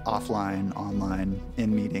 offline, online,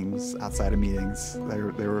 in meetings, outside of meetings.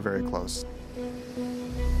 They were very close.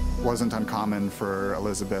 It wasn't uncommon for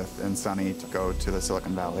Elizabeth and Sonny to go to the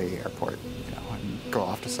Silicon Valley airport, you know, and go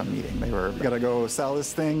off to some meeting. They were, gotta go sell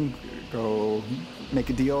this thing, go make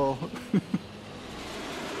a deal.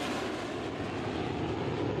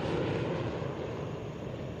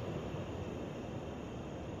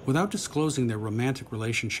 Without disclosing their romantic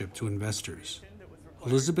relationship to investors,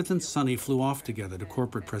 Elizabeth and Sonny flew off together to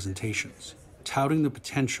corporate presentations, touting the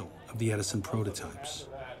potential of the Edison prototypes.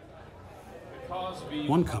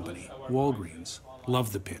 One company, Walgreens,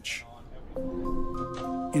 loved the pitch.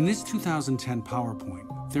 In this 2010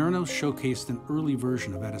 PowerPoint, Theranos showcased an early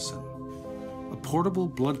version of Edison, a portable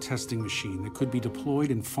blood testing machine that could be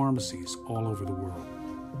deployed in pharmacies all over the world.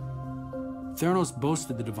 Theranos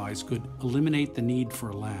boasted the device could eliminate the need for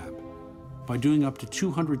a lab by doing up to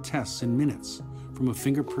 200 tests in minutes from a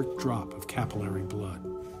finger-prick drop of capillary blood.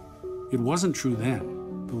 It wasn't true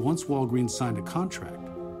then, but once Walgreens signed a contract,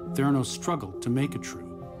 Theranos struggled to make it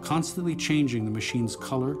true, constantly changing the machine's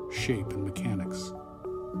color, shape, and mechanics.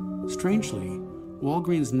 Strangely,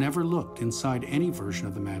 Walgreens never looked inside any version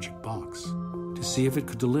of the magic box to see if it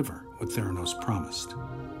could deliver what Theranos promised.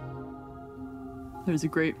 There's a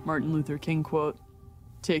great Martin Luther King quote,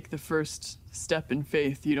 "Take the first step in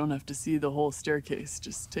faith. You don't have to see the whole staircase.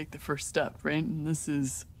 Just take the first step," right? And this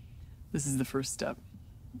is the first step.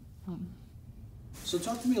 So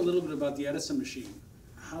talk to me a little bit about the Edison machine.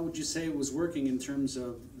 How would you say it was working in terms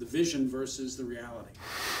of the vision versus the reality?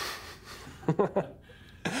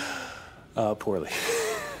 Poorly.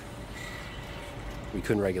 We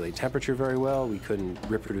couldn't regulate temperature very well. We couldn't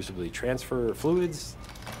reproducibly transfer fluids.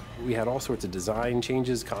 We had all sorts of design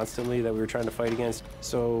changes constantly that we were trying to fight against.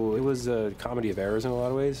 So it was a comedy of errors in a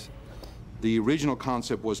lot of ways. The original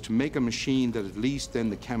concept was to make a machine that at least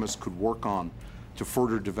then the chemist could work on to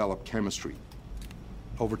further develop chemistry.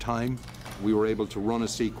 Over time, we were able to run a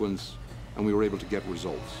sequence and we were able to get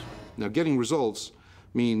results. Now, getting results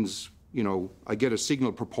means, I get a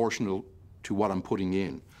signal proportional to what I'm putting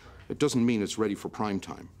in. It doesn't mean it's ready for prime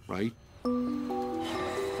time, right?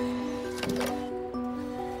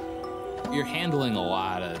 You're handling a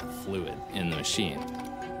lot of fluid in the machine.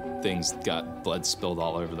 Things got blood spilled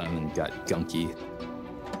all over them and got gunky.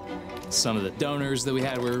 Some of the donors that we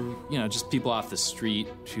had were, just people off the street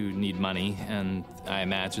who need money, and I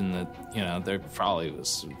imagine that, there probably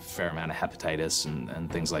was a fair amount of hepatitis and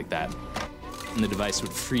things like that. And the device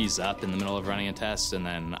would freeze up in the middle of running a test, and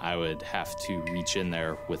then I would have to reach in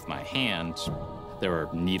there with my hand. There were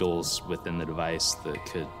needles within the device that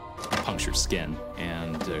could puncture skin,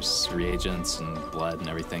 and there's reagents and blood and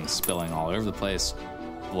everything spilling all over the place.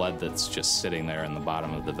 Blood that's just sitting there in the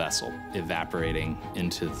bottom of the vessel, evaporating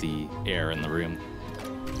into the air in the room.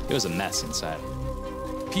 It was a mess inside.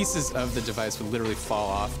 Pieces of the device would literally fall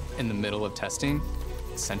off in the middle of testing.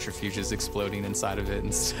 Centrifuges exploding inside of it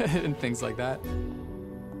and things like that.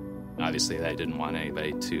 Obviously, I didn't want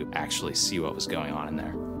anybody to actually see what was going on in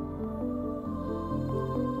there.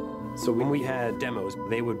 So when we had demos,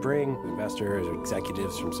 they would bring investors or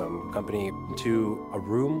executives from some company to a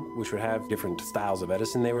room which would have different styles of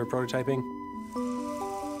Edison they were prototyping.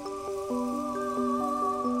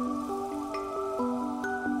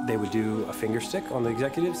 They would do a finger stick on the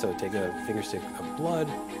executive, so take a finger stick of blood.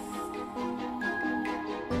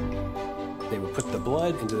 They would put the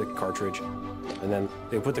blood into the cartridge, and then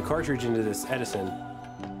they would put the cartridge into this Edison.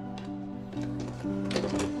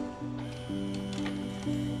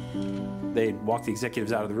 They'd walk the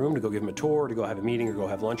executives out of the room to go give them a tour, to go have a meeting or go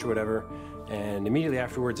have lunch or whatever. And immediately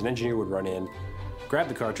afterwards, an engineer would run in, grab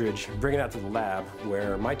the cartridge, bring it out to the lab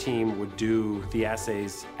where my team would do the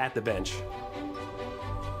assays at the bench.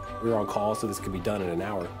 We were on call, so this could be done in an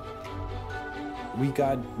hour. We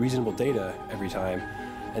got reasonable data every time,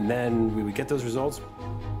 and then we would get those results.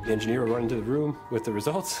 The engineer would run into the room with the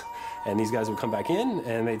results, and these guys would come back in,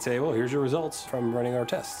 and they'd say, well, here's your results from running our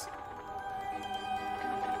tests.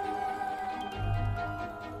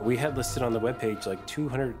 We had listed on the webpage like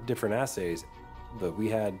 200 different assays, but we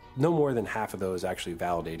had no more than half of those actually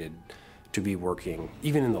validated to be working,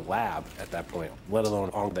 even in the lab at that point, let alone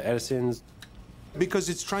on the Edisons. Because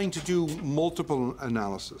it's trying to do multiple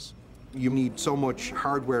analysis. You need so much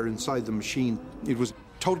hardware inside the machine. It was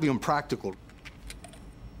totally impractical.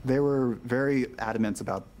 They were very adamant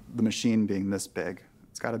about the machine being this big.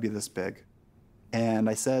 It's got to be this big. And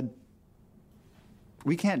I said,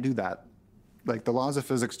 we can't do that. Like, the laws of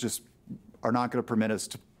physics just are not going to permit us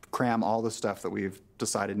to cram all the stuff that we've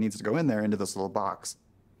decided needs to go in there into this little box.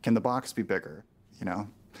 Can the box be bigger,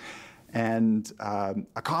 And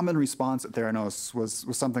a common response at Theranos was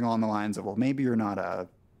something along the lines of, well, maybe you're not a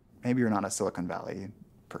Silicon Valley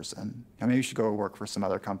person. Maybe you should go work for some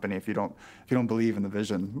other company if you don't believe in the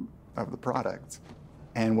vision of the product.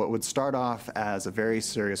 And what would start off as a very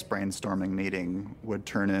serious brainstorming meeting would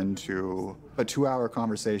turn into a 2-hour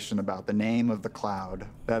conversation about the name of the cloud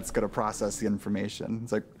that's going to process the information.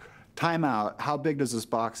 It's like, time out, how big does this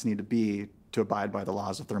box need to be to abide by the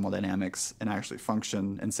laws of thermodynamics and actually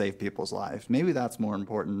function and save people's lives. Maybe that's more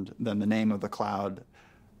important than the name of the cloud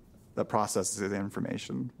that processes the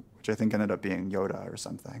information, which I think ended up being Yoda or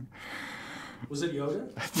something. Was it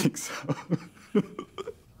Yoda? I think so.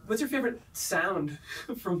 What's your favorite sound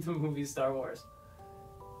from the movie Star Wars?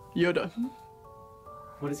 Yoda.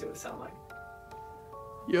 What does Yoda sound like?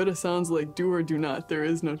 Yoda sounds like do or do not, there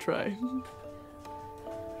is no try.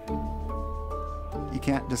 You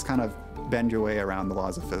can't just kind of bend your way around the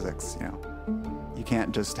laws of physics, you know. You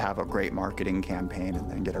can't just have a great marketing campaign and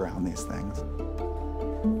then get around these things.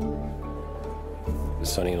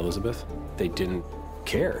 Sonny and Elizabeth, they didn't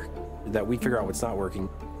care that we figure out what's not working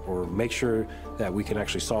or make sure that we can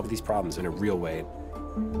actually solve these problems in a real way.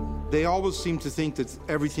 They always seemed to think that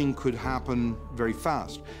everything could happen very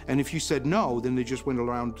fast. And if you said no, then they just went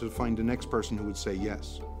around to find the next person who would say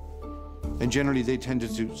yes. And generally, they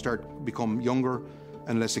tended to become younger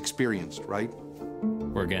and less experienced, right?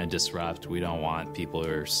 We're going to disrupt. We don't want people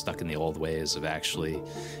who are stuck in the old ways of actually,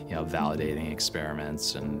 validating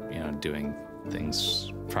experiments and, doing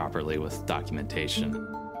things properly with documentation.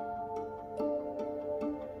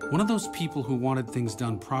 One of those people who wanted things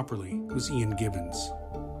done properly was Ian Gibbons,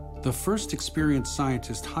 the first experienced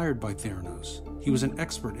scientist hired by Theranos. He was an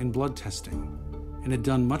expert in blood testing and had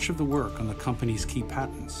done much of the work on the company's key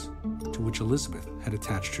patents, to which Elizabeth had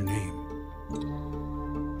attached her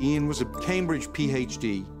name. Ian was a Cambridge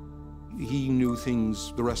PhD. He knew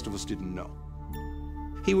things the rest of us didn't know.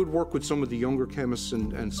 He would work with some of the younger chemists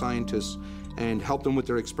and scientists and help them with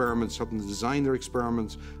their experiments, help them to design their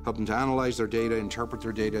experiments, help them to analyze their data, interpret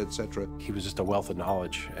their data, etc. He was just a wealth of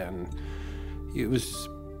knowledge, and it was,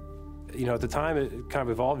 at the time it kind of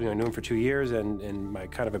evolved. I knew him for 2 years, and my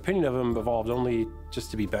kind of opinion of him evolved only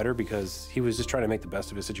just to be better because he was just trying to make the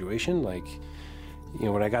best of his situation.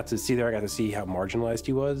 When I got to see there, I got to see how marginalized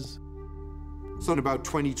he was. So in about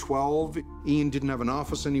 2012, Ian didn't have an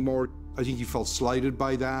office anymore. I think he felt slighted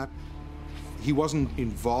by that. He wasn't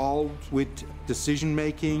involved with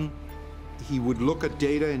decision-making. He would look at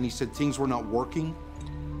data and he said things were not working.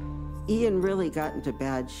 Ian really got into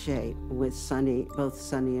bad shape with both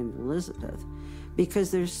Sonny and Elizabeth,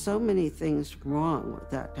 because there's so many things wrong with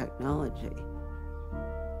that technology.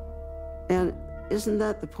 And isn't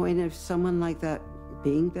that the point of someone like that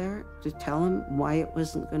being there, to tell him why it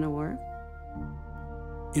wasn't going to work?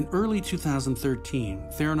 In early 2013,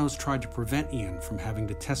 Theranos tried to prevent Ian from having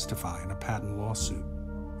to testify in a patent lawsuit.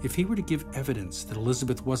 If he were to give evidence that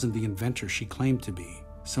Elizabeth wasn't the inventor she claimed to be,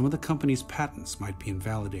 some of the company's patents might be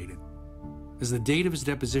invalidated. As the date of his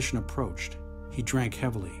deposition approached, he drank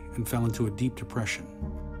heavily and fell into a deep depression,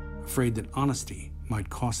 afraid that honesty might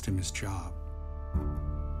cost him his job.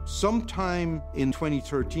 Sometime in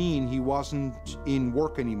 2013, he wasn't in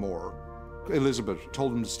work anymore. Elizabeth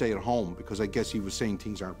told him to stay at home because I guess he was saying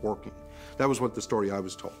things aren't working. That was what the story I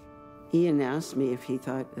was told. Ian asked me if he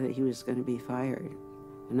thought that he was going to be fired,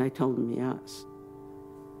 and I told him yes,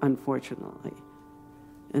 unfortunately.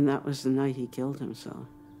 And that was the night he killed himself.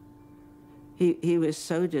 He was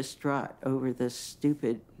so distraught over this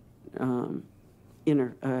stupid,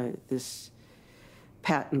 this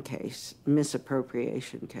patent case,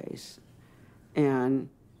 misappropriation case, and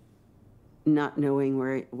not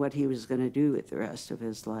knowing what he was going to do with the rest of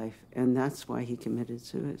his life, and that's why he committed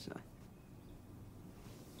suicide.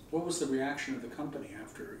 What was the reaction of the company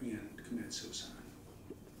after Ian committed suicide?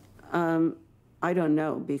 I don't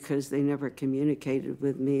know, because they never communicated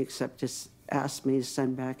with me except to ask me to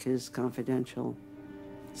send back his confidential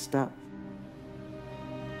stuff.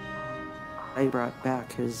 I brought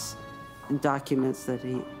back his documents that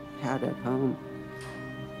he had at home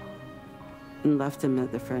and left them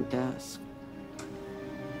at the front desk.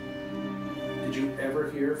 Did you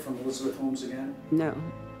ever hear from Elizabeth Holmes again? No.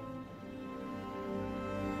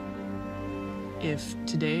 If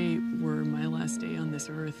today were my last day on this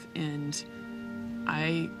earth and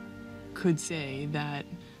I could say that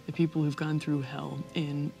the people who've gone through hell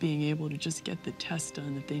in being able to just get the test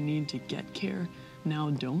done that they need to get care now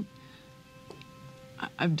don't,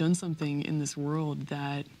 I've done something in this world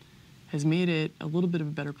that has made it a little bit of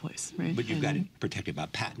a better place, right? But you've got it protected by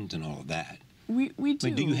patent and all of that. We do. I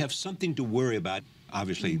mean, do you have something to worry about?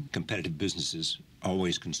 Obviously, competitive businesses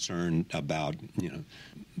always concerned about,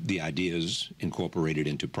 the ideas incorporated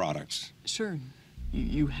into products. Sure.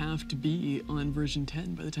 You have to be on version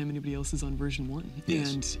 10 by the time anybody else is on version 1.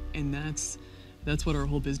 Yes. And that's what our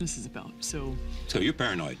whole business is about. So you're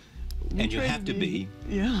paranoid. And you have to be.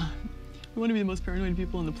 Yeah. We want to be the most paranoid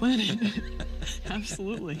people on the planet.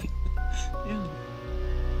 Absolutely. Yeah.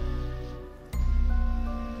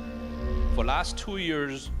 For the last 2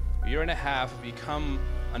 years, year and a half, we come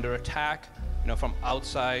under attack, from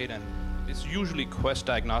outside, and it's usually Quest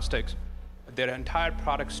Diagnostics. Their entire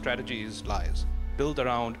product strategy is lies, built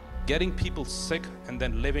around getting people sick and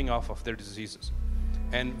then living off of their diseases.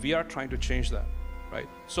 And we are trying to change that, right?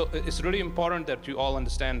 So it's really important that you all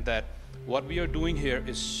understand that what we are doing here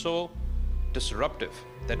is so disruptive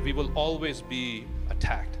that we will always be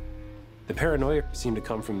attacked. The paranoia seemed to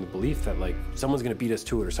come from the belief that someone's going to beat us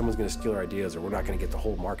to it, or someone's going to steal our ideas, or we're not going to get the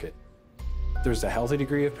whole market. There's a healthy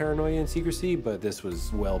degree of paranoia and secrecy, but this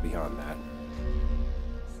was well beyond that.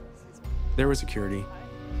 There was security.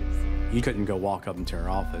 You couldn't go walk up into her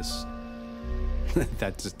office.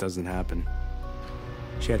 That just doesn't happen.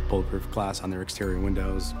 She had bulletproof glass on their exterior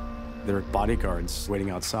windows. There were bodyguards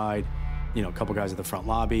waiting outside, a couple guys at the front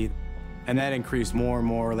lobby. And that increased more and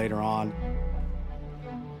more later on.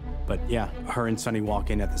 But yeah, her and Sonny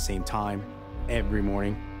walk in at the same time every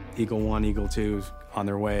morning. Eagle 1, Eagle 2 on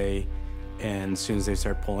their way. And as soon as they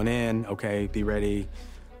start pulling in, okay, be ready,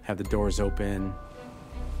 have the doors open.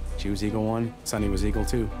 She was Eagle 1, Sonny was Eagle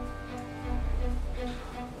 2.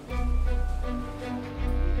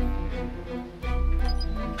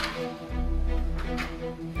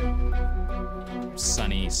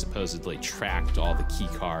 Sonny supposedly tracked all the key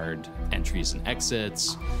card entries and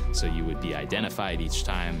exits, so you would be identified each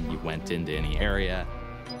time you went into any area.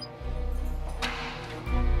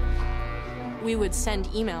 We would send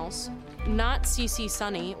emails, not CC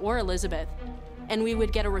Sonny or Elizabeth, and we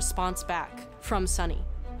would get a response back from Sonny.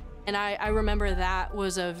 And I remember that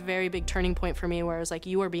was a very big turning point for me, where it was like,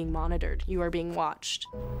 you are being monitored, you are being watched.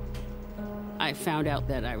 I found out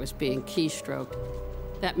that I was being keystroked.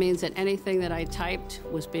 That means that anything that I typed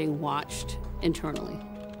was being watched internally.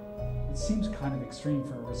 It seems kind of extreme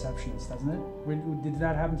for a receptionist, doesn't it? Did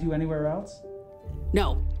that happen to you anywhere else?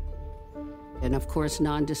 No. And of course,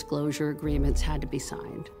 non-disclosure agreements had to be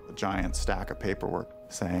signed. A giant stack of paperwork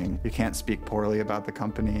saying you can't speak poorly about the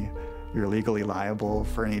company, you're legally liable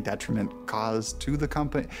for any detriment caused to the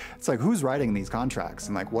company. It's like, who's writing these contracts,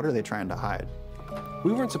 and what are they trying to hide?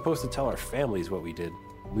 We weren't supposed to tell our families what we did.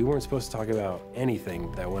 We weren't supposed to talk about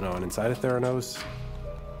anything that went on inside of Theranos.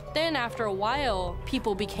 Then after a while,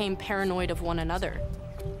 people became paranoid of one another.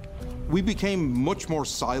 We became much more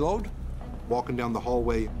siloed. Walking down the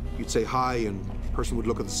hallway, you'd say hi, and the person would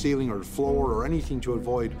look at the ceiling or the floor or anything to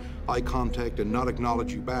avoid eye contact and not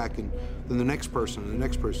acknowledge you back, and then the next person and the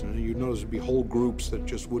next person, and you'd notice there'd be whole groups that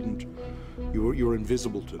just wouldn't, you were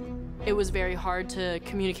invisible to them. It was very hard to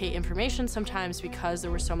communicate information sometimes because there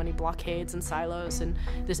were so many blockades and silos and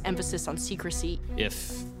this emphasis on secrecy.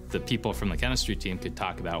 If the people from the chemistry team could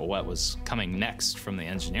talk about what was coming next from the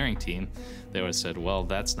engineering team, they would have said, well,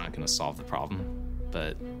 that's not going to solve the problem.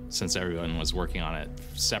 But since everyone was working on it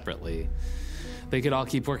separately, they could all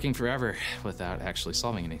keep working forever without actually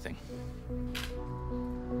solving anything.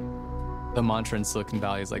 The mantra in Silicon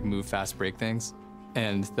Valley is move fast, break things.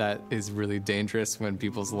 And that is really dangerous when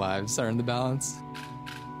people's lives are in the balance.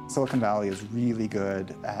 Silicon Valley is really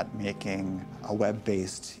good at making a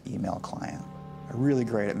web-based email client. They're really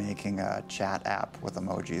great at making a chat app with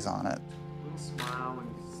emojis on it. Smile when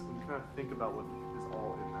you kind of think about what is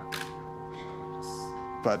all in that.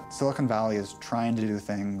 But Silicon Valley is trying to do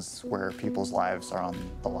things where people's lives are on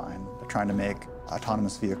the line. They're trying to make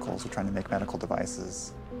autonomous vehicles, they're trying to make medical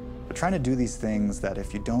devices. They're trying to do these things that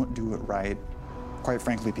if you don't do it right, quite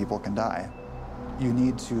frankly, people can die. You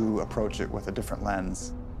need to approach it with a different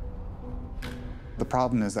lens. The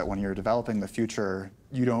problem is that when you're developing the future,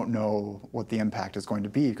 you don't know what the impact is going to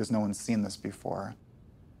be because no one's seen this before.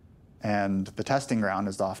 And the testing ground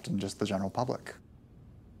is often just the general public.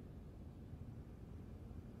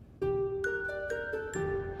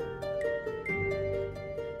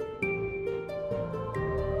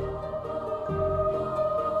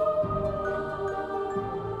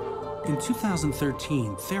 In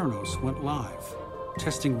 2013, Theranos went live,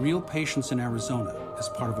 testing real patients in Arizona as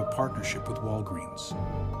part of a partnership with Walgreens.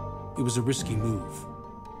 It was a risky move.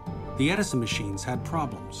 The Edison machines had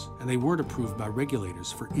problems, and they weren't approved by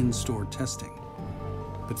regulators for in-store testing.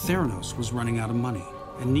 But Theranos was running out of money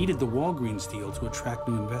and needed the Walgreens deal to attract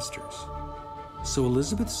new investors. So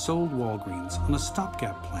Elizabeth sold Walgreens on a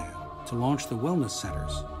stopgap plan to launch the wellness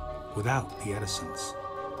centers without the Edisons.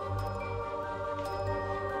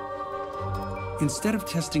 Instead of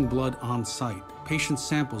testing blood on-site, patient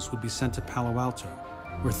samples would be sent to Palo Alto,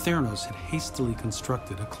 where Theranos had hastily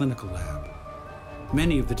constructed a clinical lab.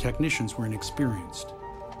 Many of the technicians were inexperienced.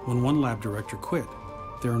 When one lab director quit,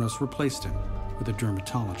 Theranos replaced him with a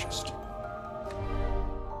dermatologist.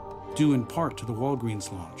 Due in part to the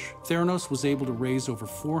Walgreens launch, Theranos was able to raise over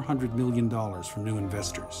 $400 million from new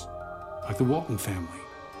investors, like the Walton family,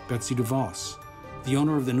 Betsy DeVos, the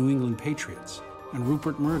owner of the New England Patriots, and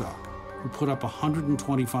Rupert Murdoch, who put up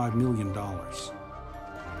 $125 million.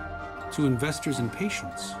 To investors and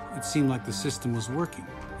patients, it seemed like the system was working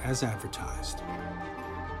as advertised.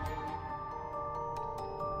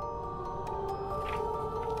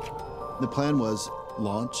 The plan was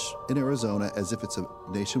launch in Arizona as if it's a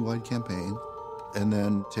nationwide campaign, and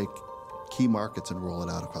then take key markets and roll it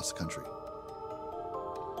out across the country.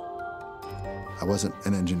 I wasn't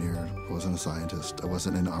an engineer, I wasn't a scientist, I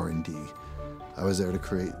wasn't in R&D. I was there to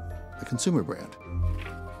create a consumer brand.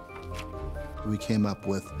 We came up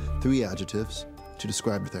with 3 adjectives to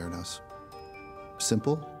describe Theranos: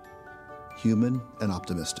 simple, human, and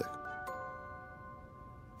optimistic.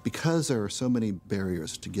 Because there are so many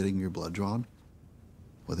barriers to getting your blood drawn,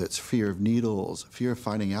 whether it's fear of needles, fear of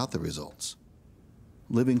finding out the results,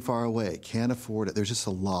 living far away, can't afford it, there's just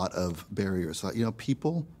a lot of barriers. You know,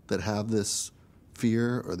 people that have this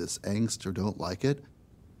fear or this angst or don't like it,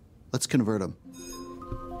 let's convert them.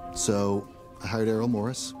 So I hired Errol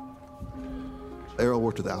Morris. Errol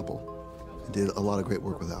worked with Apple, did a lot of great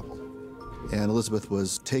work with Apple. And Elizabeth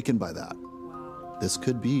was taken by that. This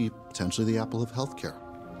could be potentially the Apple of healthcare.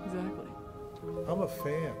 Exactly. I'm a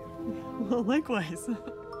fan. Well, likewise.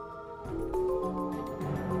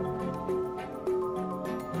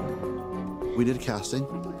 We did casting,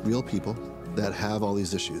 real people that have all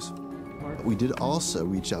these issues. We did also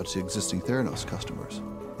reach out to existing Theranos customers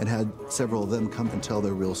and had several of them come and tell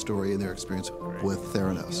their real story and their experience with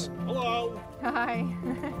Theranos. Hello. Hi.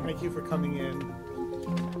 Thank you for coming in.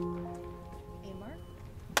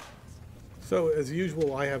 So, as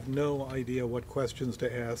usual, I have no idea what questions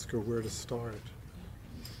to ask or where to start.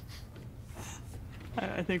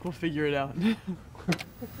 I think we'll figure it out.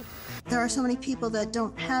 There are so many people that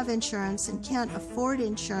don't have insurance and can't afford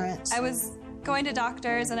insurance. I was going to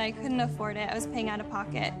doctors and I couldn't afford it. I was paying out of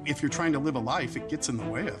pocket. If you're trying to live a life, it gets in the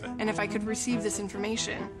way of it. And if I could receive this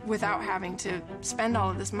information without having to spend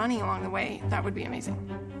all of this money along the way, that would be amazing.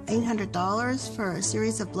 $800 for a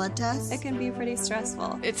series of blood tests? It can be pretty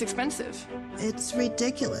stressful. It's expensive. It's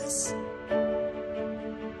ridiculous.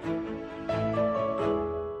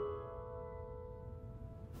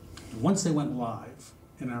 Once they went live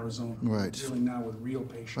in Arizona, Right. dealing now with real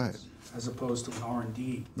patients, Right. as opposed to an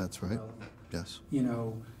R&D. That's right. Yes. You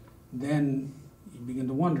know, then you begin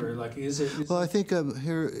to wonder, like, is it? Well, I think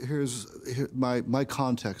here's my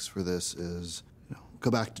context for this is, you know,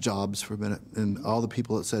 go back to Jobs for a minute and all the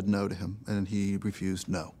people that said no to him, and he refused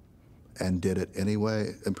no, and did it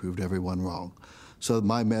anyway and proved everyone wrong. So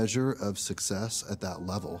my measure of success at that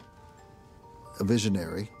level, a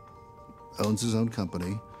visionary, owns his own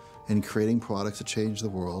company, and creating products that change the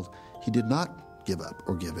world, he did not give up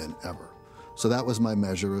or give in ever. So that was my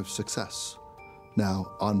measure of success.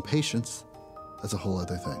 Now, on patients, that's a whole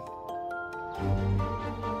other thing.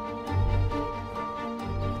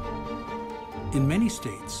 In many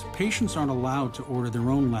states, patients aren't allowed to order their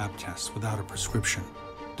own lab tests without a prescription.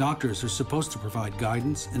 Doctors are supposed to provide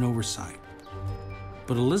guidance and oversight.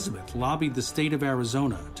 But Elizabeth lobbied the state of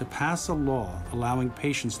Arizona to pass a law allowing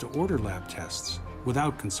patients to order lab tests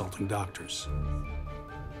without consulting doctors.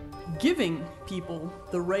 Giving people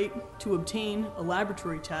the right to obtain a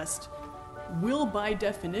laboratory test will, by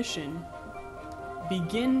definition,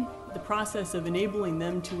 begin the process of enabling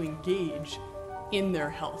them to engage in their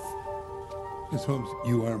health. Ms. Holmes,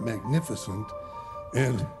 you are magnificent,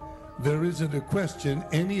 and there isn't a question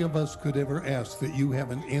any of us could ever ask that you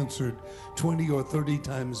haven't answered 20 or 30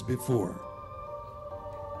 times before.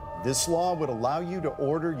 This law would allow you to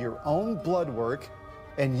order your own blood work,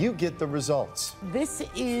 and you get the results. This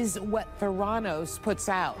is what Theranos puts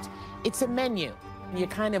out. It's a menu. You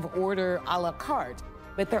kind of order a la carte,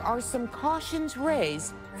 but there are some cautions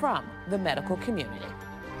raised from the medical community.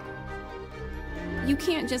 You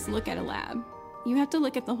can't just look at a lab. You have to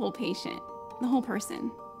look at the whole patient, the whole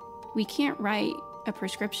person. We can't write a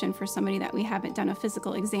prescription for somebody that we haven't done a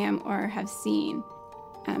physical exam or have seen.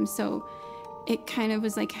 So it kind of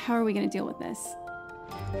was like, how are we going to deal with this?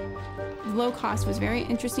 Low cost was very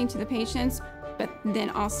interesting to the patients, but then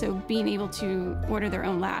also being able to order their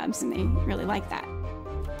own labs, and they really liked that.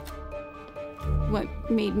 What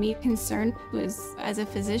made me concerned was, as a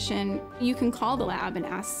physician, you can call the lab and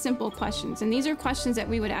ask simple questions, and these are questions that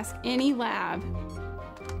we would ask any lab,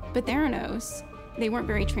 but Theranos, they weren't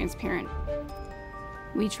very transparent.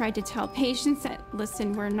 We tried to tell patients that,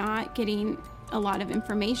 listen, we're not getting a lot of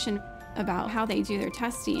information about how they do their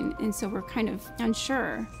testing, and so we're kind of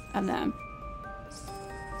unsure of them.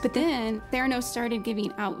 But then Theranos started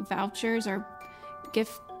giving out vouchers or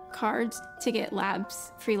gift cards to get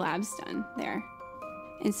free labs done there.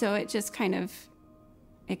 And so it just kind of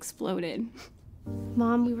exploded.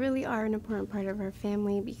 Mom, we really are an important part of our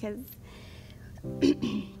family because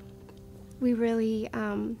we really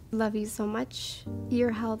love you so much.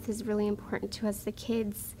 Your health is really important to us. The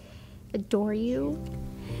kids adore you.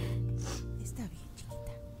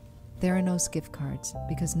 Theranos gift cards,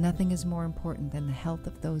 because nothing is more important than the health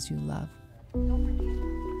of those you love.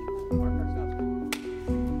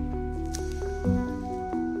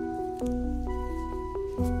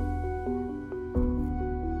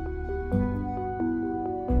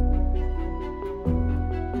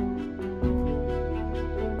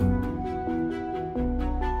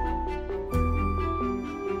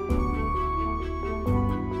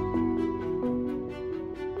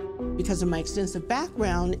 Because of my extensive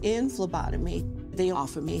background in phlebotomy, they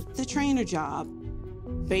offered me the trainer job.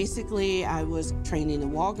 Basically, I was training the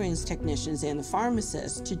Walgreens technicians and the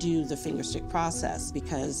pharmacists to do the finger stick process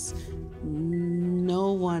because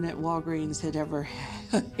no one at Walgreens had ever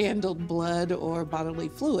handled blood or bodily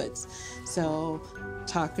fluids. So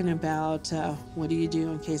talking about what do you do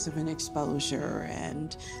in case of an exposure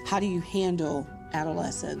and how do you handle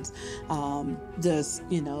adolescents,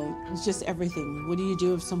 just everything. What do you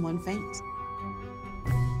do if someone faints?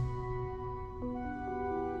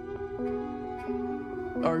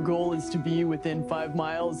 Our goal is to be within 5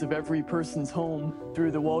 miles of every person's home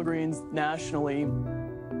through the Walgreens nationally.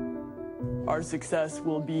 Our success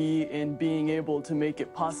will be in being able to make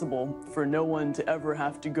it possible for no one to ever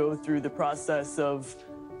have to go through the process of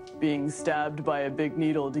being stabbed by a big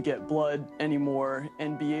needle to get blood anymore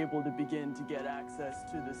and be able to begin to get access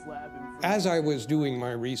to this lab. As I was doing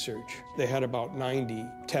my research, they had about 90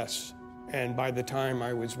 tests, and by the time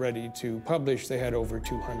I was ready to publish, they had over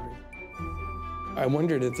 200. I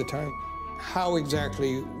wondered at the time, how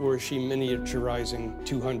exactly were she miniaturizing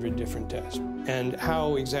 200 different tests? And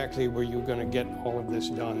how exactly were you going to get all of this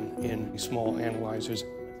done in small analyzers?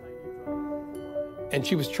 And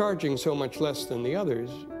she was charging so much less than the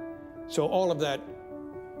others, so all of that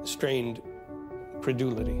strained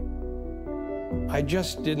credulity. I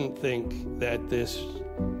just didn't think that this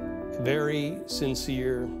very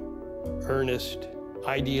sincere, earnest,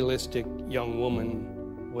 idealistic young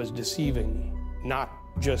woman was deceiving not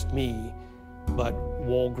just me, but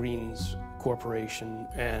Walgreens Corporation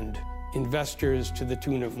and investors to the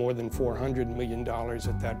tune of more than $400 million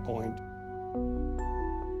at that point.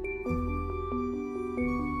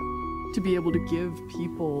 To be able to give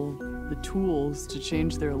people the tools to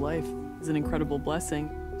change their life is an incredible blessing.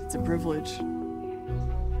 It's a privilege.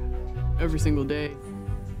 Every single day,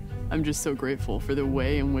 I'm just so grateful for the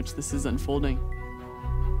way in which this is unfolding.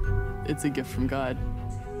 It's a gift from God.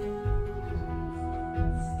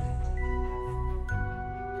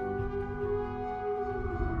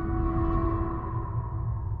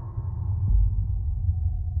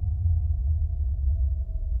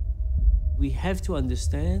 We have to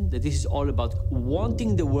understand that this is all about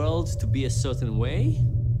wanting the world to be a certain way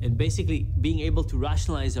and basically being able to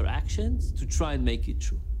rationalize our actions to try and make it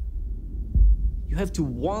true. You have to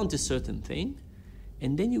want a certain thing,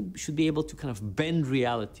 and then you should be able to kind of bend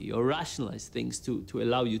reality or rationalize things to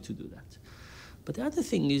allow you to do that. But the other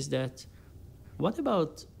thing is that, what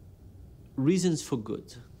about reasons for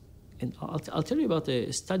good? And I'll tell you about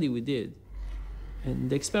a study we did, and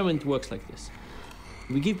the experiment works like this.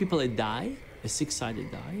 We give people a die, a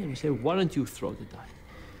 6-sided die, and we say, why don't you throw the die?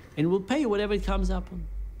 And we'll pay you whatever it comes up on.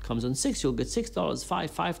 Comes on 6, you'll get $6,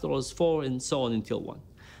 $5, $5, 4, and so on until 1.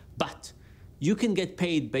 But you can get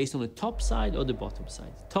paid based on the top side or the bottom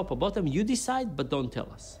side. Top or bottom, you decide, but don't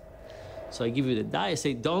tell us. So I give you the die, I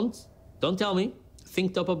say, don't tell me.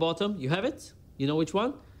 Think top or bottom, you have it? You know which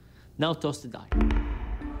one? Now toss the die.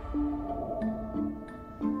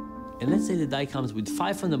 And let's say the die comes with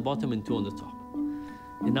 5 on the bottom and 2 on the top.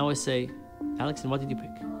 And now I say, Alex, and what did you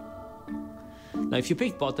pick? Now, if you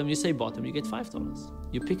pick bottom, you say bottom, you get $5.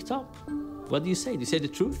 You pick top. What do you say? Do you say the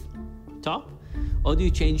truth? Top? Or do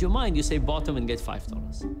you change your mind? You say bottom and get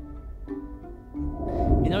 $5.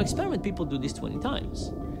 In our experiment, people do this 20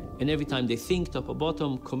 times. And every time they think top or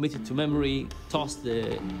bottom, commit it to memory, toss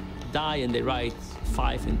the die, and they write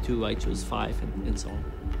 5 and 2, I chose 5, and so on.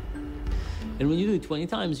 And when you do it 20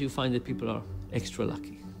 times, you find that people are extra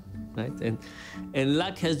lucky. Right? And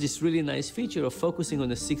luck has this really nice feature of focusing on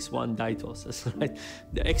the 6-1 die tosses, right?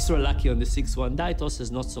 The extra lucky on the 6-1 die tosses,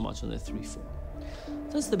 not so much on the 3-4.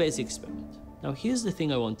 That's the basic experiment. Now, here's the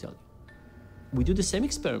thing I want to tell you. We do the same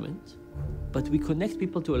experiment, but we connect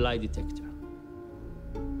people to a lie detector.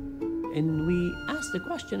 And we ask the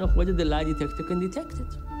question of whether the lie detector can detect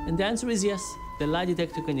it. And the answer is yes, the lie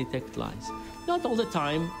detector can detect lies. Not all the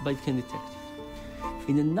time, but it can detect it.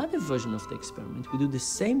 In another version of the experiment, we do the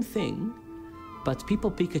same thing, but people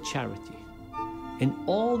pick a charity. And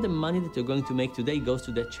all the money that you're going to make today goes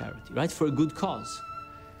to that charity, right? For a good cause.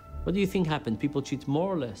 What do you think happened? People cheat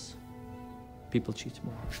more or less? People cheat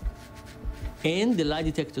more. And the lie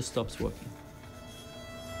detector stops working.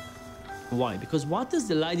 Why? Because what does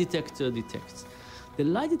the lie detector detect? The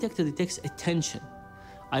lie detector detects attention.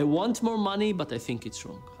 I want more money, but I think it's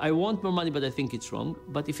wrong. I want more money, but I think it's wrong.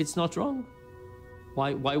 But if it's not wrong,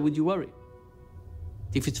 why would you worry?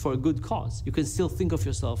 If it's for a good cause, you can still think of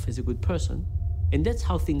yourself as a good person. And that's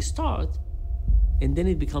how things start. And then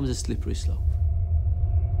it becomes a slippery slope.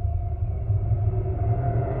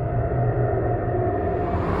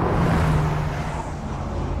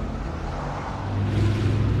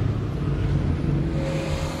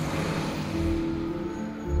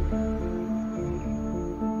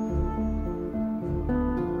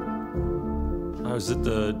 I was at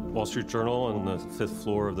the Wall Street Journal on the 5th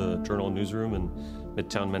floor of the Journal newsroom in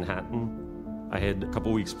Midtown Manhattan. I had a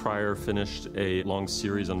couple weeks prior finished a long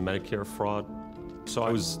series on Medicare fraud. So I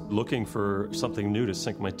was looking for something new to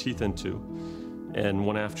sink my teeth into. And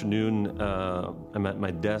one afternoon, I'm at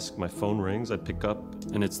my desk, my phone rings, I pick up,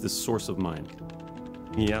 and it's this source of mine.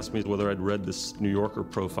 He asked me whether I'd read this New Yorker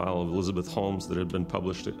profile of Elizabeth Holmes that had been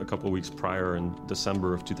published a couple weeks prior in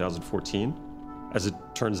December of 2014. As it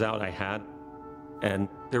turns out, I had. And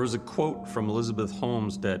there was a quote from Elizabeth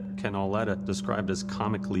Holmes that Ken Auletta described as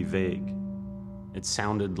comically vague. It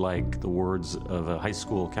sounded like the words of a high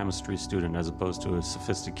school chemistry student as opposed to a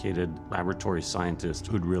sophisticated laboratory scientist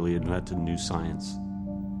who'd really invented new science.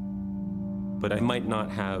 But I might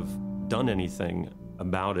not have done anything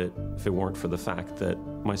about it if it weren't for the fact that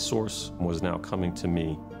my source was now coming to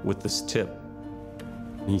me with this tip.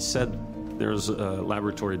 He said there's a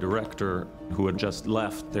laboratory director who had just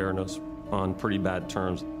left Theranos on pretty bad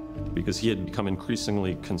terms because he had become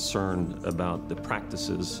increasingly concerned about the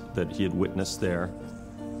practices that he had witnessed there.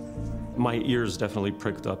 My ears definitely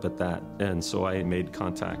pricked up at that, and so I made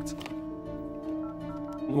contact.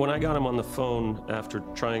 When I got him on the phone after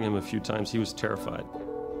trying him a few times, he was terrified.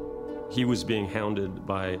 He was being hounded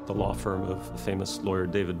by the law firm of the famous lawyer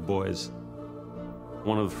David Boies.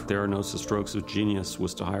 One of Theranos' strokes of genius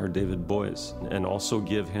was to hire David Boies and also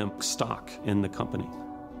give him stock in the company.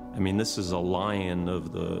 I mean, this is a lion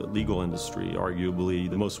of the legal industry, arguably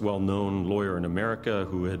the most well-known lawyer in America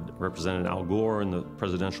who had represented Al Gore in the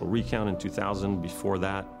presidential recount in 2000. Before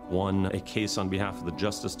that, won a case on behalf of the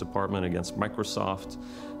Justice Department against Microsoft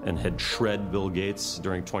and had shred Bill Gates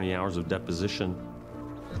during 20 hours of deposition.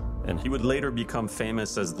 And he would later become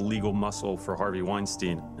famous as the legal muscle for Harvey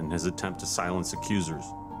Weinstein in his attempt to silence accusers.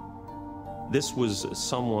 This was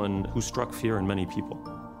someone who struck fear in many people.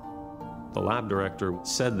 The lab director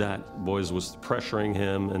said that Boies was pressuring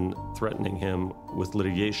him and threatening him with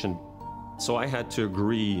litigation. So I had to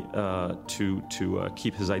agree to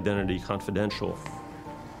keep his identity confidential.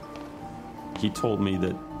 He told me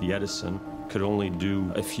that the Edison could only do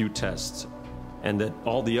a few tests and that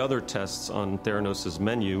all the other tests on Theranos'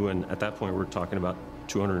 menu, and at that point we're talking about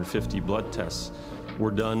 250 blood tests, were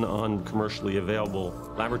done on commercially available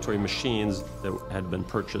laboratory machines that had been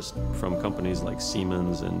purchased from companies like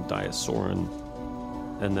Siemens and Diasorin.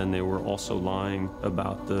 And then they were also lying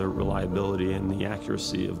about the reliability and the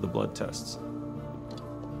accuracy of the blood tests.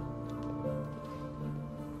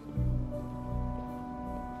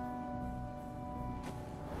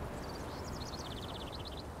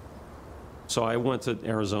 So I went to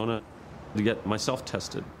Arizona to get myself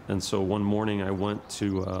tested. And so one morning I went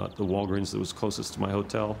to the Walgreens that was closest to my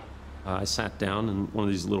hotel. I sat down in one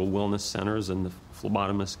of these little wellness centers, and the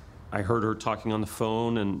phlebotomist, I heard her talking on the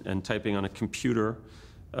phone and typing on a computer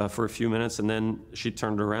for a few minutes, and then she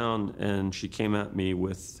turned around and she came at me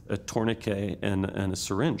with a tourniquet and a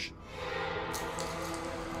syringe.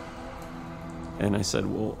 And I said,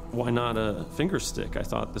 well, why not a finger stick? I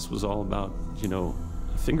thought this was all about,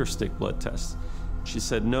 a finger stick blood test. She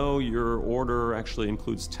said, no, your order actually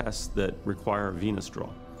includes tests that require a venous draw.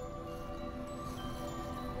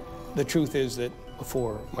 The truth is that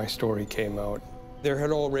before my story came out, there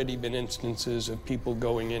had already been instances of people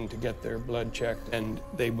going in to get their blood checked, and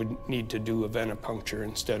they would need to do a venipuncture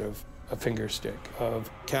instead of a finger stick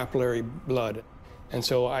of capillary blood. And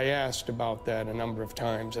so I asked about that a number of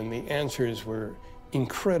times, and the answers were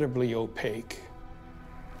incredibly opaque.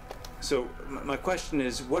 So my question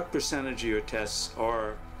is, what percentage of your tests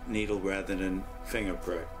are needle rather than finger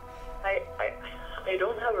prick? I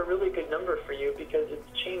don't have a really good number for you because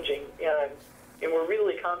it's changing. And we're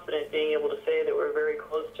really confident being able to say that we're very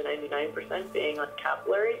close to 99% being on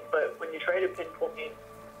capillary, but when you try to pinpoint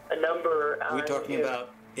a number... Are we talking about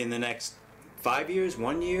in the next 5 years,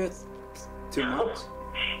 1 year, 2 months?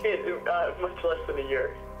 Much less than a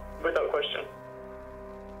year, without question.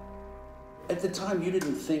 At the time, you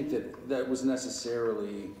didn't think that that was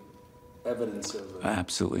necessarily evidence of...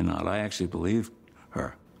 Absolutely not. I actually believed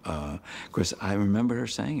her. Of course, I remember her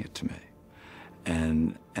saying it to me.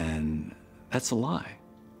 And that's a lie.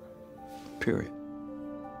 Period.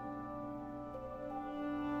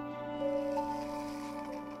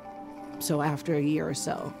 So after a year or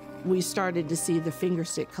so, we started to see the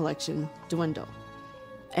fingerstick collection dwindle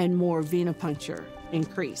and more venipuncture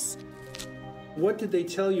increase. What did they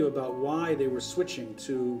tell you about why they were switching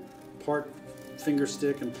to part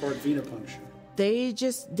fingerstick and part venipuncture? They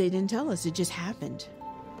didn't tell us. It just happened.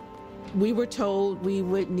 We were told we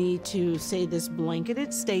would need to say this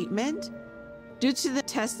blanketed statement. Due to the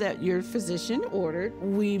test that your physician ordered,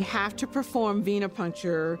 we have to perform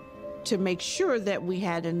venipuncture to make sure that we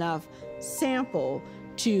had enough sample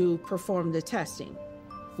to perform the testing.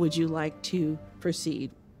 Would you like to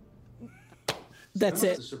proceed? That's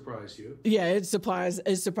it. To surprise you. Yeah, it surprised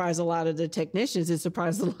a lot of the technicians. It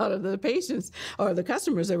surprised a lot of the patients or the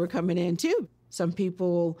customers that were coming in too. Some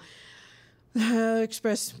people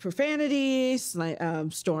expressed profanities,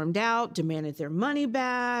 stormed out, demanded their money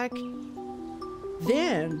back.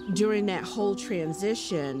 Then, during that whole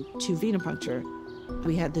transition to venipuncture,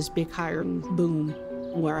 we had this big hiring boom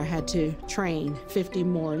where I had to train 50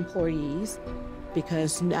 more employees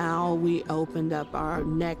because now we opened up our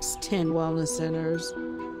next 10 wellness centers.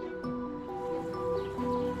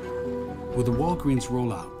 With the Walgreens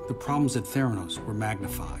rollout, the problems at Theranos were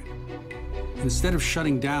magnified. Instead of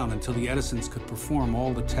shutting down until the Edisons could perform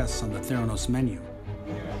all the tests on the Theranos menu,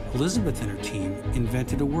 Elizabeth and her team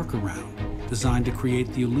invented a workaround designed to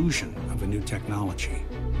create the illusion of a new technology.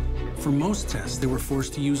 For most tests, they were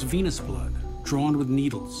forced to use venous blood, drawn with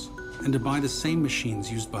needles, and to buy the same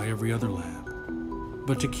machines used by every other lab.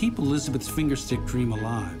 But to keep Elizabeth's fingerstick dream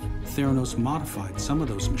alive, Theranos modified some of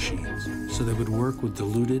those machines so they would work with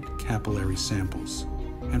diluted capillary samples.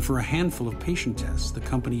 And for a handful of patient tests, the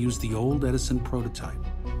company used the old Edison prototype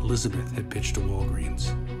Elizabeth had pitched to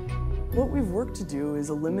Walgreens. What we've worked to do is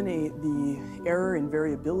eliminate the error and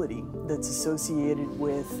variability that's associated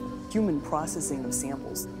with human processing of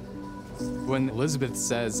samples. When Elizabeth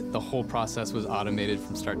says the whole process was automated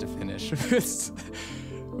from start to finish, that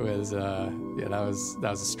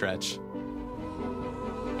was a stretch.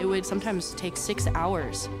 It would sometimes take 6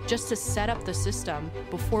 hours just to set up the system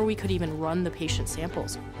before we could even run the patient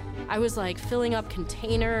samples. I was like filling up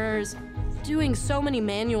containers, doing so many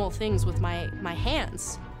manual things with my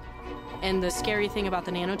hands. And the scary thing about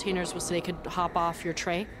the nanotainers was they could hop off your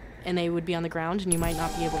tray and they would be on the ground and you might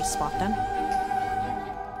not be able to spot them.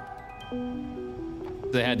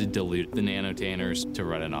 They had to dilute the nanotainers to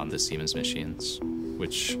run it on the Siemens machines,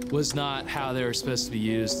 which was not how they were supposed to be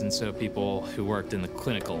used, and so people who worked in the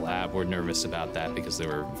clinical lab were nervous about that because they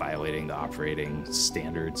were violating the operating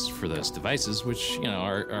standards for those devices, which,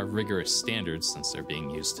 are rigorous standards since they're being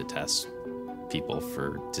used to test people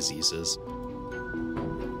for diseases.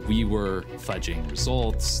 We were fudging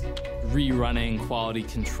results, rerunning quality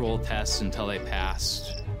control tests until they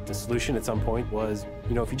passed. The solution at some point was,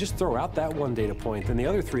 if you just throw out that one data point, then the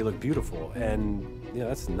other three look beautiful. And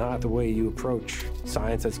that's not the way you approach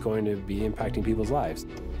science that's going to be impacting people's lives.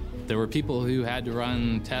 There were people who had to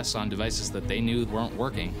run tests on devices that they knew weren't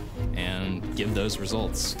working and give those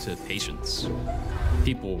results to patients.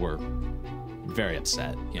 People were very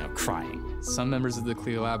upset, crying. Some members of the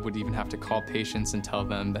CLIA lab would even have to call patients and tell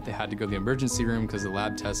them that they had to go to the emergency room because the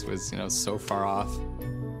lab test was, so far off.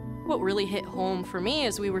 What really hit home for me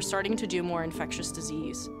is we were starting to do more infectious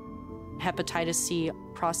disease, hepatitis C,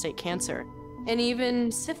 prostate cancer, and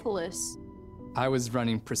even syphilis. I was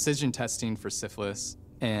running precision testing for syphilis,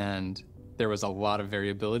 and there was a lot of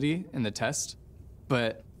variability in the test,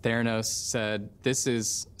 but Theranos said this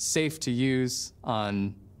is safe to use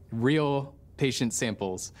on real patient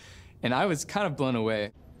samples. And I was kind of blown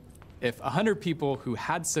away. If 100 people who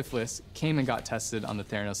had syphilis came and got tested on the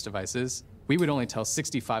Theranos devices, we would only tell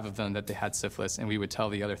 65 of them that they had syphilis, and we would tell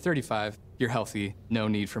the other 35, you're healthy, no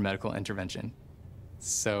need for medical intervention.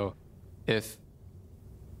 So if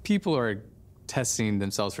people are testing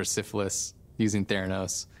themselves for syphilis using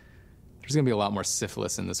Theranos, there's gonna be a lot more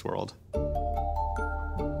syphilis in this world.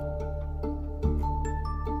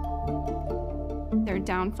 Their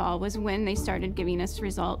downfall was when they started giving us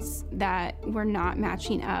results that were not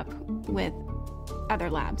matching up with other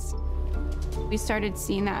labs. We started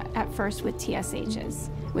seeing that at first with TSHs,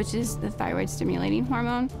 which is the thyroid stimulating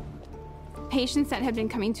hormone. Patients that had been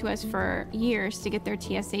coming to us for years to get their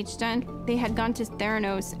TSH done, they had gone to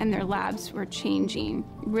Theranos and their labs were changing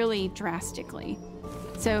really drastically.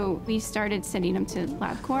 So we started sending them to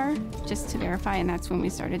LabCorp just to verify, and that's when we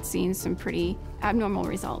started seeing some pretty abnormal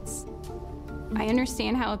results. I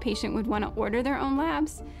understand how a patient would want to order their own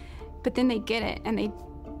labs, but then they get it and they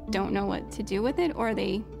don't know what to do with it, or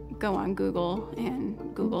they go on Google and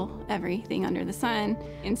Google everything under the sun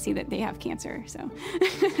and see that they have cancer. So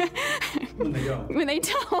When they don't. When they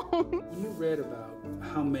don't. You read about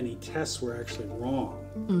how many tests were actually wrong.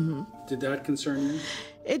 Mm-hmm. Did that concern you?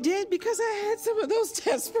 It did, because I had some of those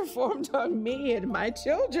tests performed on me and my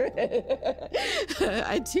children.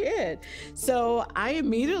 I did. So I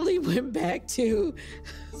immediately went back to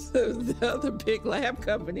the other big lab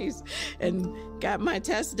companies and got my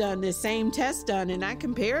test done, the same test done, and I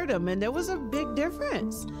compared them, and there was a big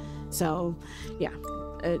difference. So, yeah,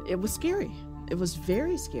 it was scary. It was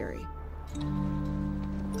very scary.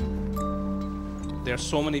 There are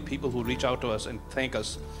so many people who reach out to us and thank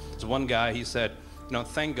us. There's one guy, he said,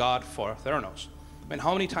 thank God for Theranos. I mean,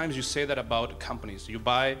 how many times you say that about companies? You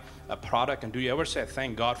buy a product, and do you ever say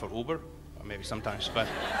thank God for Uber? Or maybe sometimes, but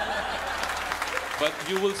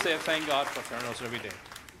you will say thank God for Theranos every day.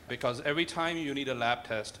 Because every time you need a lab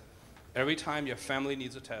test, every time your family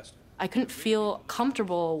needs a test, I couldn't feel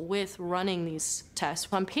comfortable with running these tests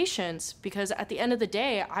on patients, because at the end of the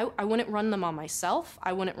day, I wouldn't run them on myself,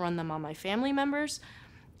 I wouldn't run them on my family members,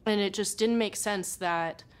 and it just didn't make sense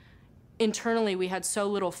that internally we had so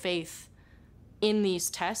little faith in these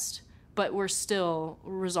tests, but we're still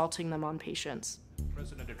resulting them on patients.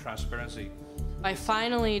 Unprecedented transparency. I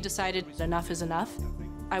finally decided enough is enough.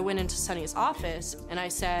 I went into Sunny's office and I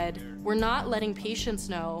said, we're not letting patients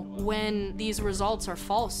know when these results are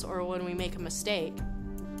false or when we make a mistake.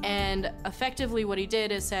 And effectively what he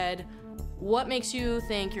did is said, what makes you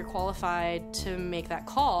think you're qualified to make that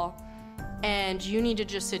call? And you need to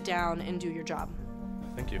just sit down and do your job.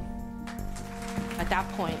 Thank you. At that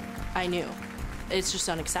point, I knew it's just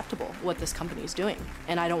unacceptable what this company is doing,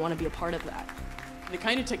 and I don't want to be a part of that. The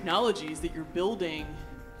kind of technologies that you're building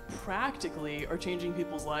practically are changing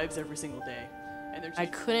people's lives every single day. And I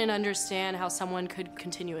couldn't understand how someone could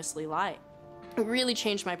continuously lie. It really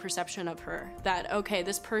changed my perception of her, that, okay,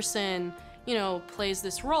 this person, plays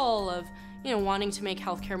this role of, wanting to make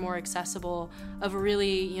healthcare more accessible, of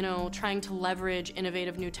really, trying to leverage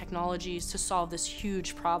innovative new technologies to solve this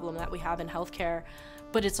huge problem that we have in healthcare,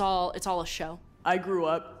 but it's all a show. I grew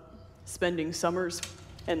up spending summers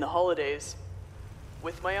and the holidays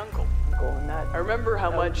with my uncle. I remember how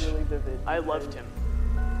much really vivid. I loved him.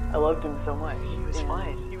 I loved him so much. He was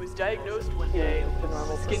fine. He was diagnosed one day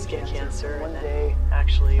with skin cancer. One day,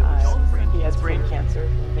 actually, it was, he has brain cancer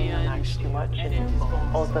from being on ice too much, and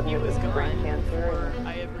all of a sudden it was brain cancer.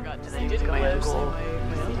 I ever got to And then he did go medical.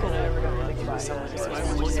 and I never got to think about it. So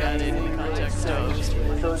I would look at it in the context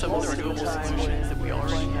of some of the renewable solutions that we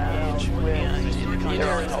already have, and in the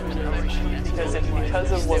context of innovation.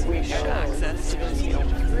 Because of what we show, access to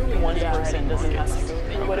one person doesn't have to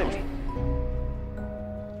go through what it means.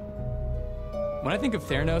 When I think of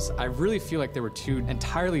Theranos, I really feel like there were two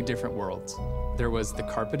entirely different worlds. There was the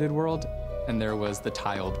carpeted world, and there was the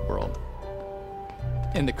tiled world.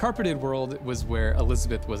 In the carpeted world was where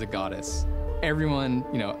Elizabeth was a goddess. Everyone,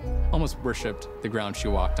 almost worshipped the ground she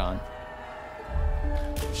walked on.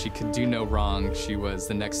 She could do no wrong. She was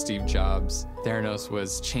the next Steve Jobs. Theranos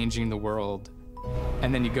was changing the world.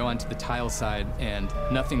 And then you go onto the tile side, and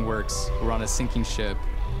nothing works. We're on a sinking ship.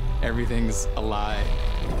 Everything's a lie.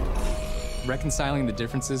 Reconciling the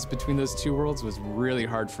differences between those two worlds was really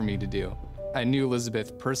hard for me to do. I knew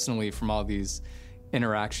Elizabeth personally from all these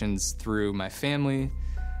interactions through my family,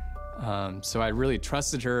 so I really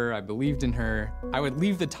trusted her, I believed in her. I would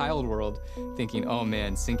leave the tiled world thinking, oh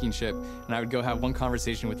man, sinking ship, and I would go have one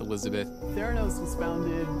conversation with Elizabeth. Theranos was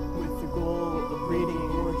founded with the goal of creating a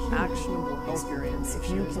more actionable health experience. If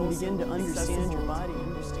you can begin to understand your body,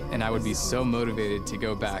 And I would be so motivated to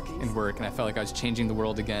go back and work, and I felt like I was changing the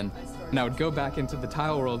world again. And I would go back into the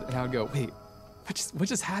tile world, and I would go, wait, what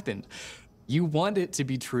just happened? You want it to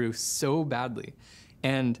be true so badly.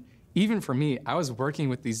 And even for me, I was working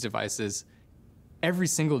with these devices every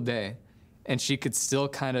single day, and she could still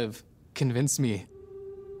kind of convince me.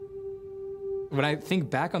 When I think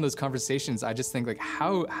back on those conversations, I just think, like,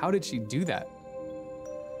 how did she do that?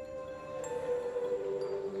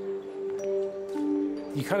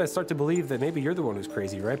 You kind of start to believe that maybe you're the one who's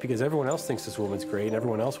crazy, right? Because everyone else thinks this woman's great, and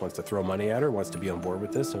everyone else wants to throw money at her, wants to be on board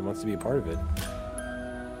with this, and wants to be a part of it.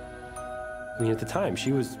 I mean, at the time,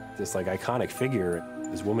 she was this, iconic figure,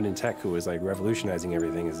 this woman in tech who was, revolutionizing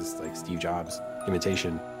everything as this, Steve Jobs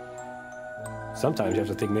imitation. Sometimes you have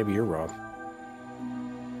to think maybe you're wrong.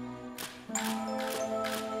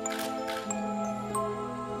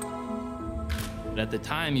 At the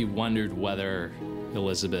time, you wondered whether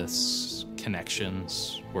Elizabeth's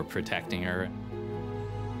connections were protecting her.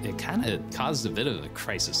 it kind of caused a bit of a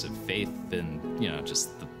crisis of faith in,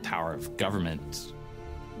 just the power of government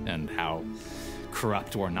and how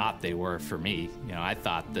corrupt or not they were for me. I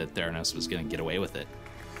thought that Theranos was going to get away with it.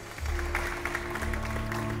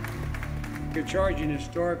 You're charging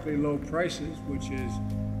historically low prices, which is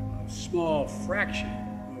a small fraction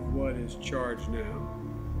of what is charged now,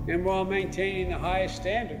 and while maintaining the highest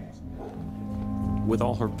standards. With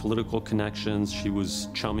all her political connections, she was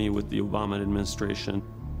chummy with the Obama administration.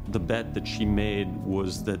 The bet that she made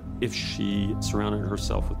was that if she surrounded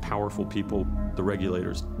herself with powerful people, the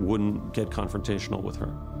regulators wouldn't get confrontational with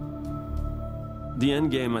her. The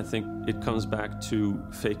end game, I think, it comes back to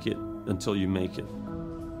fake it until you make it.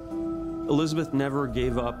 Elizabeth never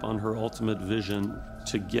gave up on her ultimate vision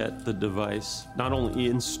to get the device not only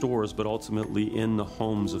in stores, but ultimately in the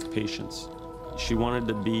homes of patients. She wanted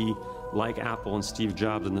to be like Apple and Steve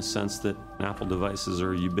Jobs in the sense that Apple devices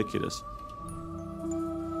are ubiquitous.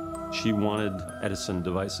 She wanted Edison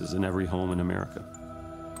devices in every home in America.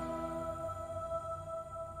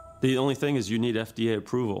 The only thing is you need FDA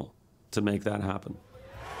approval to make that happen.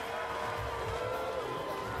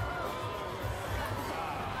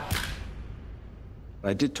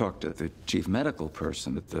 I did talk to the chief medical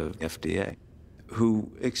person at the FDA who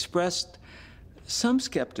expressed some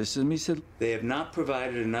skepticism. He said, They have not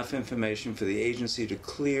provided enough information for the agency to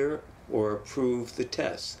clear or approve the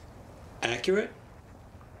test. Accurate?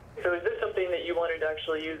 So is this something that you wanted to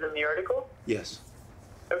actually use in the article? Yes.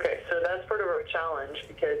 Okay, so that's part of our challenge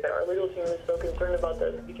because our legal team is so concerned about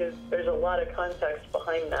this because there's a lot of context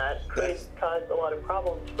behind that. Could cause a lot of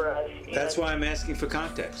problems for us. That's why I'm asking for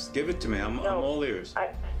context. Give it to me. I'm all ears.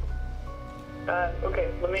 Okay,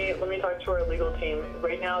 let me talk to our legal team.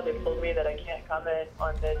 Right now, they've told me that I can't comment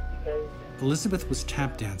on this because Elizabeth was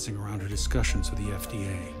tap dancing around her discussions with the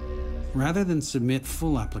FDA. Rather than submit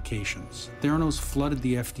full applications, Theranos flooded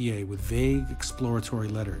the FDA with vague exploratory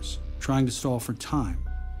letters, trying to stall for time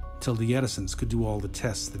till the Edisons could do all the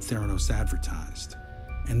tests that Theranos advertised.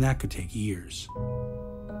 And that could take years.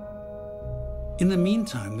 In the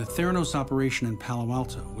meantime, the Theranos operation in Palo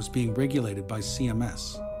Alto was being regulated by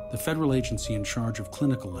CMS, the federal agency in charge of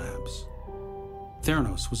clinical labs.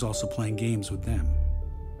 Theranos was also playing games with them.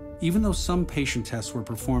 Even though some patient tests were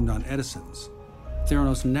performed on Edisons,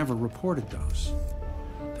 Theranos never reported those.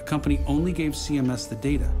 The company only gave CMS the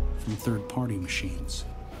data from third-party machines.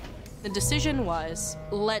 The decision was,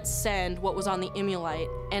 let's send what was on the Immulite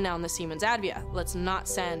and on the Siemens Advia. Let's not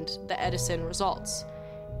send the Edison results.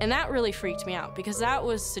 And that really freaked me out because that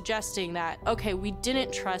was suggesting that, okay, we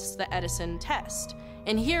didn't trust the Edison test.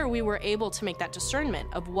 And here we were able to make that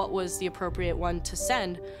discernment of what was the appropriate one to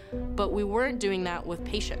send, but we weren't doing that with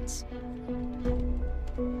patients.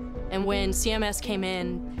 And when CMS came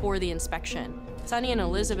in for the inspection, Sunny and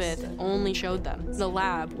Elizabeth only showed them the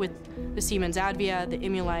lab with the Siemens Advia, the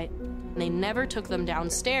Immulite. They never took them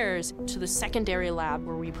downstairs to the secondary lab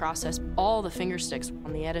where we processed all the finger sticks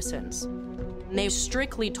on the Edisons. And they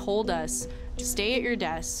strictly told us to stay at your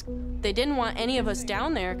desk. They didn't want any of us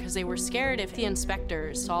down there because they were scared if the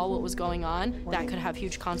inspectors saw what was going on, that could have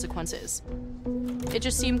huge consequences. It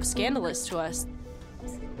just seemed scandalous to us.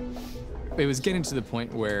 It was getting to the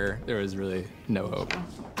point where there was really no hope.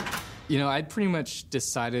 I'd pretty much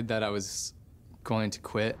decided that I was going to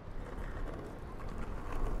quit.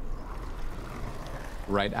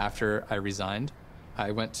 Right after I resigned,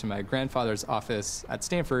 I went to my grandfather's office at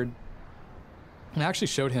Stanford and I actually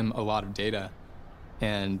showed him a lot of data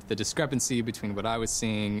and the discrepancy between what I was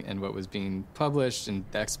seeing and what was being published and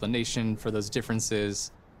the explanation for those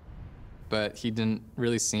differences. But he didn't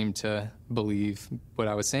really seem to believe what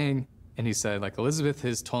I was saying. And he said, Elizabeth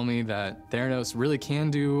has told me that Theranos really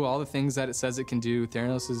can do all the things that it says it can do.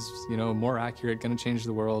 Theranos is, more accurate, gonna change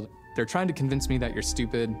the world. They're trying to convince me that you're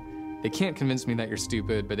stupid. They can't convince me that you're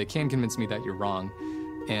stupid, but they can convince me that you're wrong.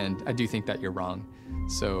 And I do think that you're wrong.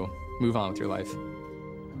 So move on with your life.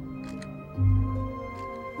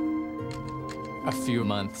 A few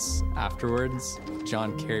months afterwards,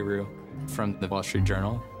 John Carreyrou from the Wall Street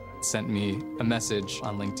Journal sent me a message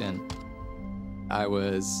on LinkedIn. I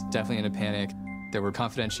was definitely in a panic. There were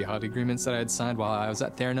confidentiality agreements that I had signed while I was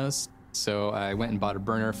at Theranos, so I went and bought a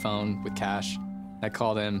burner phone with cash. I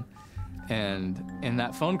called him, and in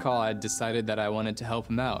that phone call, I decided that I wanted to help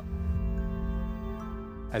him out.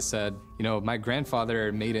 I said, my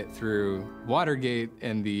grandfather made it through Watergate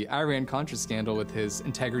and the Iran-Contra scandal with his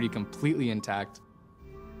integrity completely intact.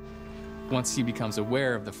 Once he becomes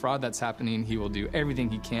aware of the fraud that's happening, he will do everything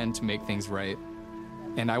he can to make things right.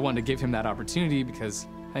 And I wanted to give him that opportunity because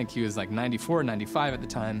I think he was 94, 95 at the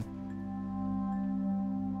time.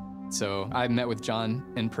 So I met with John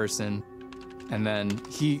in person. And then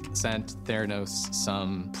he sent Theranos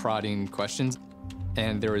some prodding questions,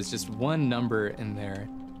 and there was just one number in there,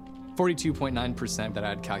 42.9% that I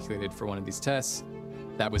had calculated for one of these tests.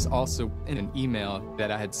 That was also in an email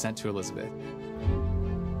that I had sent to Elizabeth.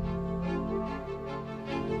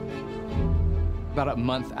 About a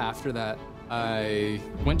month after that, I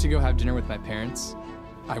went to go have dinner with my parents.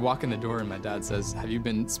 I walk in the door and my dad says, "Have you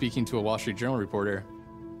been speaking to a Wall Street Journal reporter?"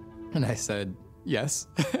 And I said, "Yes."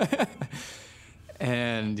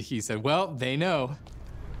 And he said, "Well, they know."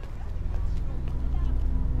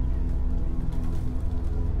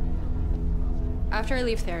 After I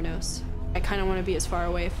leave Theranos, I kind of want to be as far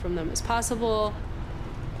away from them as possible.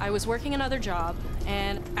 I was working another job,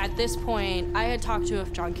 and at this point, I had talked to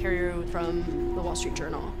John Carrier from the Wall Street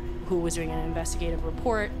Journal, who was doing an investigative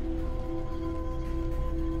report.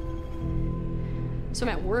 So I'm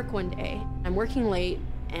at work one day, I'm working late,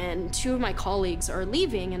 and two of my colleagues are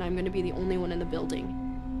leaving, and I'm going to be the only one in the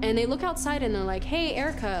building. And they look outside and they're like, "Hey,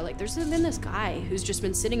 Erica, like there's been this guy who's just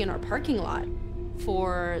been sitting in our parking lot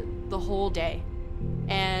for the whole day."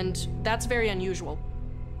 And that's very unusual.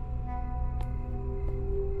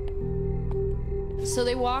 So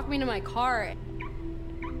they walk me to my car,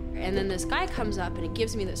 and then this guy comes up and he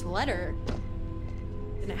gives me this letter,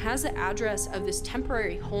 and it has the address of this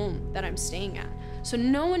temporary home that I'm staying at. So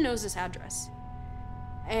no one knows this address.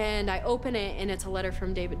 And I open it, and it's a letter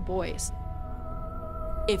from David Boyce.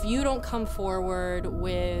 "If you don't come forward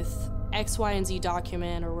with X, Y, and Z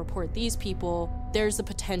document or report these people, there's the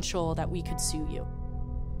potential that we could sue you."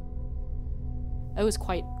 It was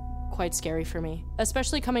quite scary for me,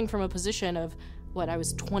 especially coming from a position of, I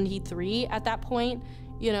was 23 at that point.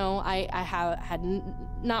 You know, I had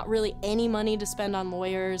not really any money to spend on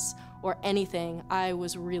lawyers or anything. I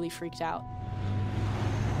was really freaked out.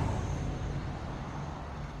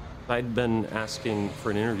 I'd been asking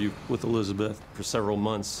for an interview with Elizabeth for several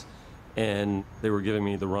months, and they were giving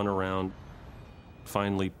me the runaround.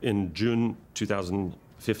 Finally, in June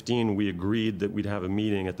 2015, we agreed that we'd have a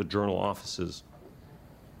meeting at the Journal offices.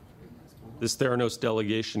 This Theranos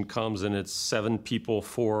delegation comes, and it's 7 people,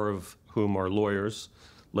 4 of whom are lawyers,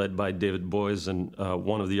 led by David Boyes, and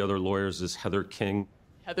one of the other lawyers is Heather King.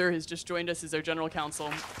 Heather has just joined us as our general counsel.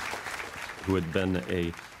 Who had been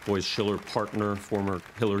a Boyes-Schiller partner, former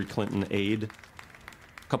Hillary Clinton aide.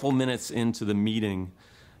 A couple minutes into the meeting,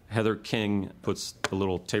 Heather King puts a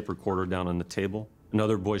little tape recorder down on the table.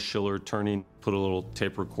 Another Boyes-Schiller attorney put a little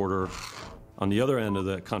tape recorder on the other end of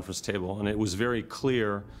the conference table, and it was very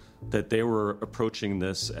clear that they were approaching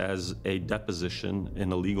this as a deposition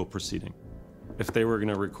in a legal proceeding. If they were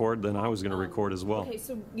going to record, then I was going to record as well. Okay,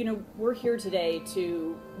 so, we're here today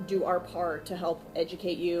to do our part to help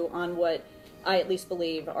educate you on what I at least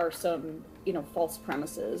believe are some, false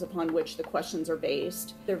premises upon which the questions are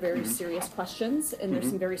based. They're very serious questions, and there's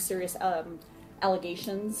some very serious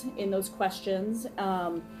allegations in those questions.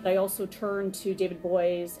 I also turn to David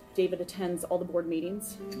Boyes. David attends all the board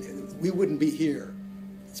meetings. We wouldn't be here,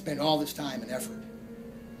 spend all this time and effort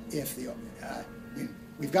if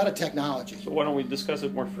we've got a technology. So why don't we discuss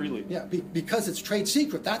it more freely? Yeah, because it's trade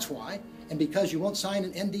secret, that's why, and because you won't sign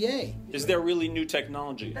an NDA. Is there really new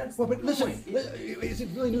technology? Well, but listen, is it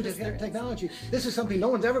really new technology? This is something no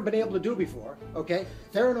one's ever been able to do before, okay?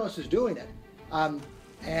 Theranos is doing it, and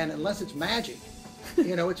unless it's magic,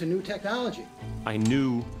 it's a new technology. I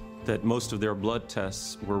knew that most of their blood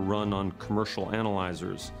tests were run on commercial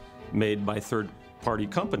analyzers made by third-party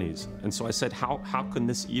companies. And so I said, how can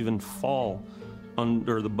this even fall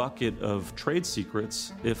under the bucket of trade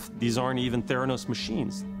secrets if these aren't even Theranos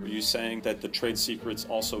machines? Are you saying that the trade secrets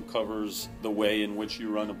also covers the way in which you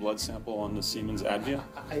run a blood sample on the Siemens Advia?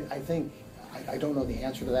 I think, I don't know the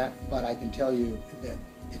answer to that, but I can tell you that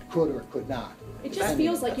it could or it could not. It just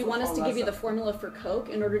feels like you want us to give you the formula for Coke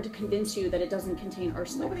in order to convince you that it doesn't contain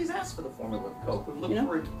arsenic. Nobody's asked for the formula of Coke. We're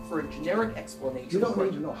looking for a generic explanation. You don't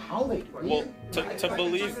need to know how they do it. Well, to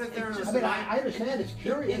believe... I understand it's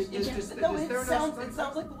curious. It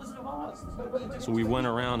sounds like the Wizard of Oz. So we went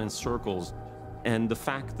around in circles, and the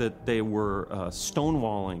fact that they were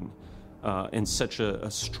stonewalling in such a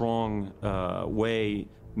strong way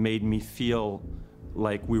made me feel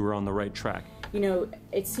like we were on the right track.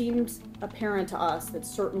 It seemed apparent to us that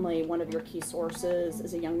certainly one of your key sources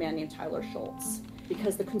is a young man named Tyler Schultz,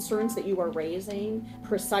 because the concerns that you are raising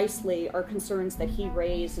precisely are concerns that he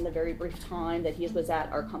raised in the very brief time that he was at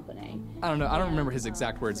our company. I don't know. I don't remember his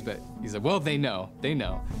exact words, but he said, "Well, they know. They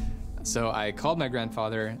know." So I called my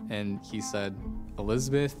grandfather, and he said,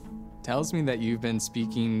 "Elizabeth tells me that you've been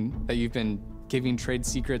giving trade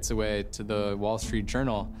secrets away to the Wall Street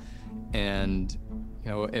Journal, and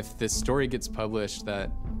if this story gets published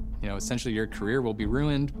that essentially your career will be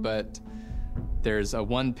ruined, but there's a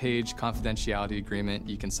one-page confidentiality agreement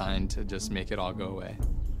you can sign to just make it all go away.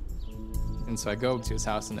 And so I go to his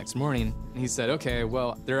house the next morning, and he said, okay,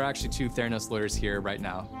 well, there are actually 2 Theranos lawyers here right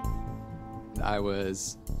now. I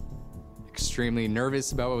was extremely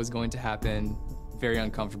nervous about what was going to happen, very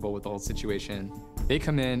uncomfortable with the whole situation. They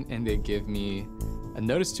come in and they give me a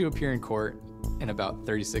notice to appear in court in about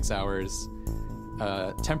 36 hours,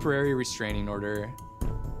 a temporary restraining order,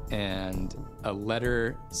 and a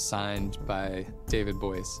letter signed by David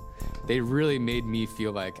Boyce. They really made me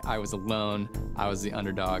feel like I was alone, I was the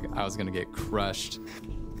underdog, I was gonna get crushed.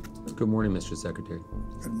 Good morning, Mr. Secretary.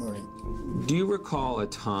 Good morning. Do you recall a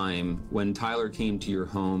time when Tyler came to your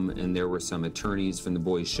home and there were some attorneys from the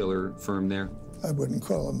Boyce Schiller firm there? I wouldn't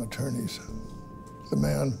call them attorneys. The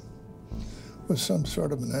man was some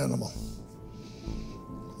sort of an animal,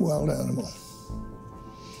 wild animal.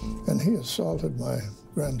 And he assaulted my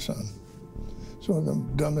grandson. It's one of the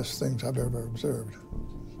dumbest things I've ever observed.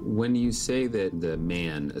 When you say that the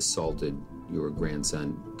man assaulted your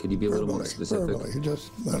grandson, could you be a little more specific? Verbally, he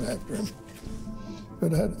just went after him.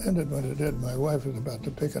 It had ended when it did. My wife was about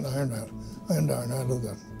to pick an iron iron out of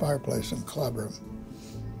the fireplace and clobber him.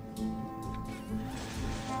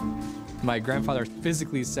 My grandfather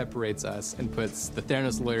physically separates us and puts the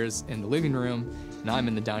Theranos lawyers in the living room, and I'm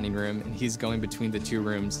in the dining room, and he's going between the 2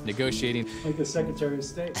 rooms, negotiating. Like the Secretary of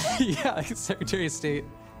State. Yeah, like the Secretary of State.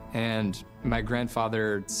 And my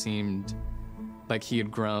grandfather seemed like he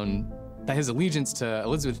had grown, that his allegiance to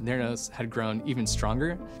Elizabeth Theranos had grown even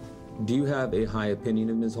stronger. Do you have a high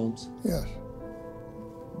opinion of Ms. Holmes? Yes.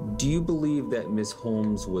 Do you believe that Ms.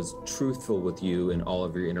 Holmes was truthful with you in all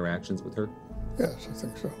of your interactions with her? Yes, I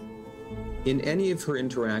think so. In any of her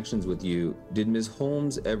interactions with you, did Ms.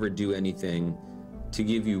 Holmes ever do anything to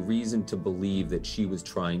give you reason to believe that she was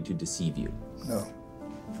trying to deceive you? No.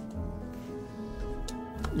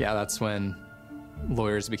 Yeah, that's when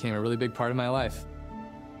lawyers became a really big part of my life.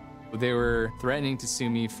 They were threatening to sue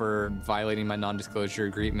me for violating my non-disclosure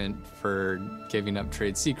agreement, for giving up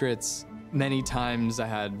trade secrets. Many times I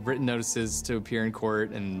had written notices to appear in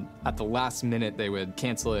court, and at the last minute they would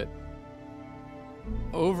cancel it.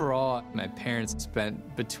 Overall, my parents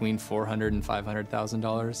spent between $400,000 and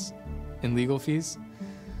 $500,000 in legal fees.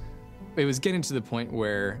 It was getting to the point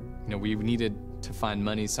where, we needed to find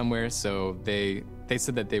money somewhere, so they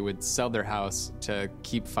said that they would sell their house to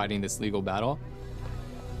keep fighting this legal battle.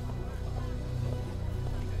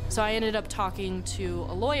 So I ended up talking to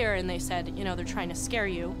a lawyer, and they said, they're trying to scare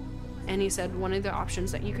you. And he said, one of the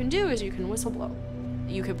options that you can do is you can whistleblow.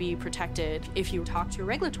 You could be protected if you talk to a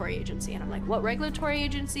regulatory agency. And I'm like, what regulatory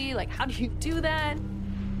agency? Like, how do you do that?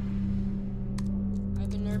 I've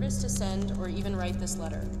been nervous to send or even write this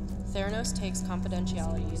letter. Theranos takes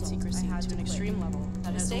confidentiality and secrecy to an extreme level.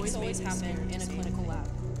 Mistakes always happen in a clinical lab.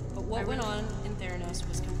 But what went on in Theranos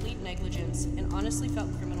was complete negligence and honestly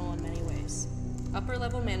felt criminal in many ways.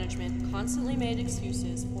 Upper-level management constantly made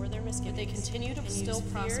excuses for their misgivings. They continue to still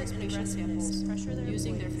process patient samples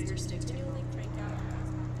using their finger stick to crank out.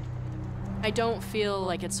 I don't feel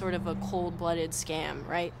like it's sort of a cold-blooded scam,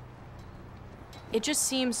 right? It just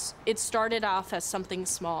seems it started off as something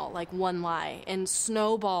small, like one lie, and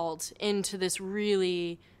snowballed into this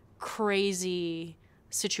really crazy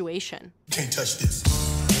situation. You can't touch this. You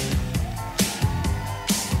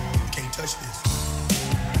can't touch this.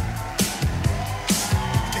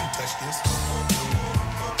 You can't touch this. You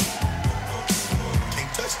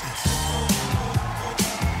can't touch this.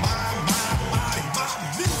 My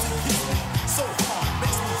music hits me so hard,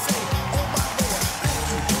 makes me say, oh my Lord, thank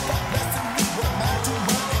you for blessing me with my too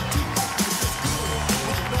much and too much.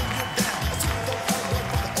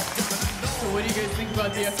 So what do you guys think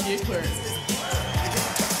about the FDA clearance?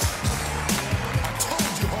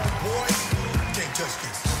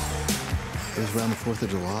 It was around the 4th of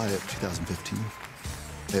July of 2015.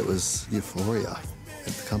 It was euphoria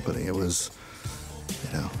at the company. It was,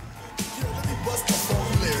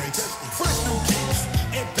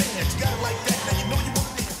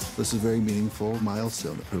 This is a very meaningful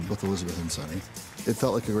milestone for both Elizabeth and Sonny. It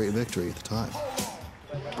felt like a great victory at the time.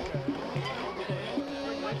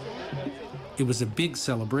 It was a big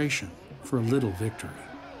celebration for a little victory.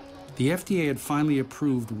 The FDA had finally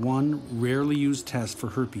approved one rarely used test for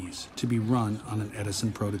herpes to be run on an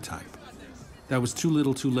Edison prototype. That was too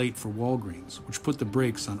little too late for Walgreens, which put the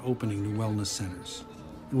brakes on opening new wellness centers.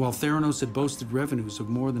 And while Theranos had boasted revenues of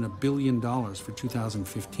more than $1 billion for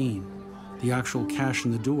 2015, the actual cash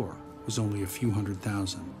in the door was only a few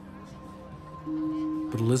 $100,000.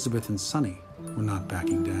 But Elizabeth and Sonny were not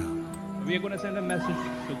backing down. We are going to send a message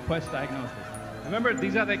to Quest Diagnostics. Remember,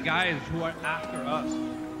 these are the guys who are after us.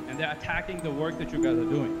 and they're attacking the work that you guys are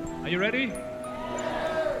doing. Are you ready? Okay.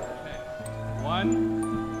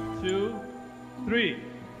 1, 2, 3.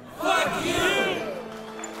 Fuck you!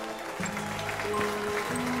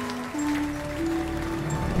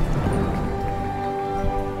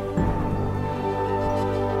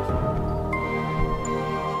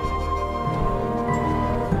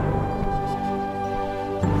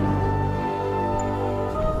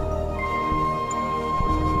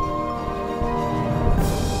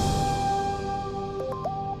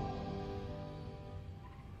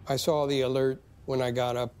 I saw the alert when I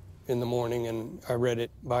got up in the morning and I read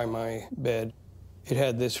it by my bed. It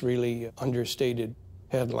had this really understated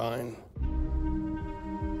headline.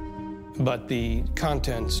 But the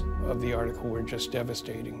contents of the article were just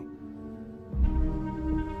devastating.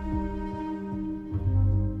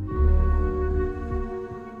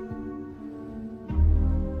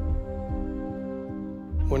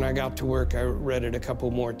 When I got to work, I read it a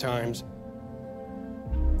couple more times.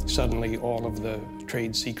 Suddenly, all of the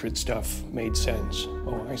trade secret stuff made sense.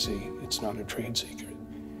 Oh, I see. It's not a trade secret.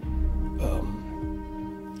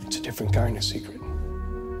 It's a different kind of secret.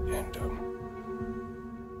 And,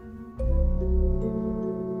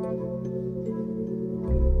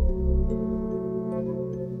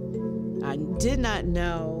 I did not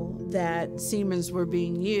know that Siemens were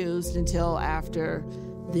being used until after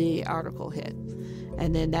the article hit.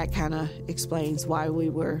 And then that kind of explains why we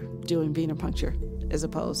were doing venipuncture as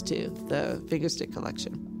opposed to the fingerstick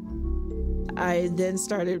collection. I then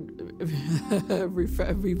started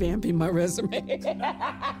revamping my resume.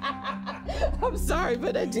 I'm sorry,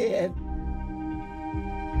 but I did.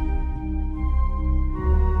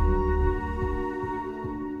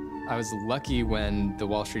 I was lucky when the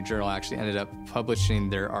Wall Street Journal actually ended up publishing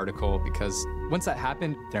their article, because once that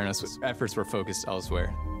happened, Theranos' efforts were focused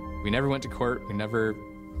elsewhere. We never went to court. We never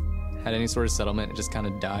had any sort of settlement. It just kind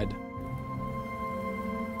of died.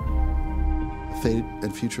 The fate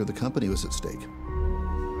and future of the company was at stake.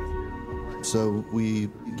 So we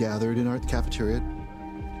gathered in our cafeteria.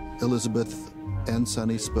 Elizabeth and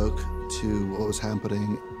Sonny spoke to what was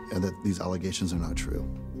happening and that these allegations are not true.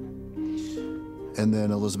 And then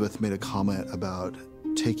Elizabeth made a comment about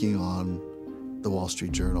taking on the Wall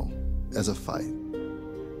Street Journal as a fight.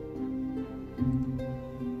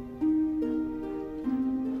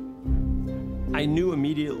 I knew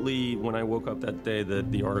immediately when I woke up that day that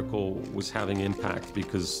the article was having impact,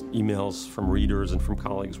 because emails from readers and from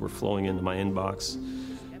colleagues were flowing into my inbox.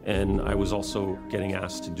 And I was also getting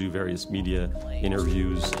asked to do various media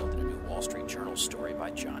interviews. The new Wall Street Journal story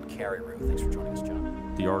by John Carreyrou. Thanks for joining us,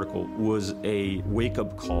 John. The article was a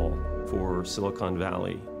wake-up call for Silicon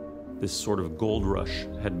Valley. This sort of gold rush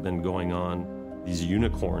had been going on. These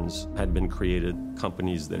unicorns had been created,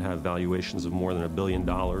 companies that have valuations of more than $1 billion.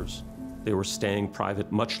 They were staying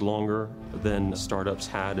private much longer than startups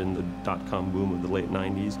had in the dot-com boom of the late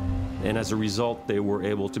 90s. And as a result, they were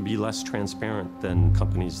able to be less transparent than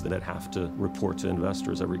companies that have to report to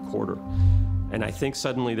investors every quarter. And I think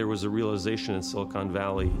suddenly there was a realization in Silicon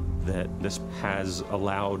Valley that this has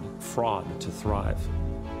allowed fraud to thrive.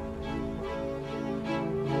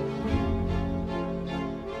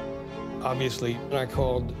 obviously, I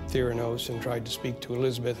called Theranos and tried to speak to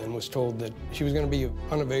Elizabeth and was told that she was going to be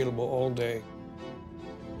unavailable all day.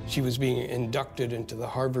 She was being inducted into the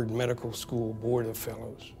Harvard Medical School Board of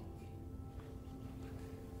Fellows.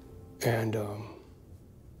 And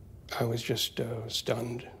I was just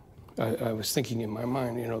stunned. I was thinking in my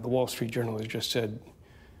mind, you know, the Wall Street Journal has just said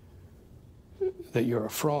that you're a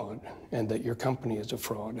fraud and that your company is a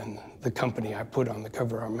fraud and the company I put on the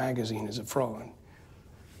cover of our magazine is a fraud.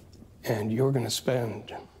 And you're going to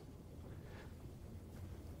spend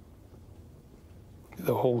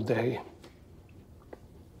the whole day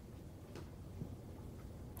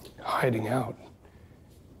hiding out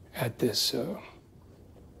at this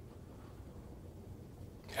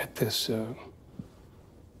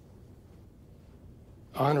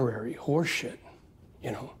honorary horseshit,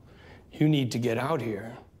 you know. You need to get out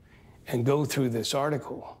here and go through this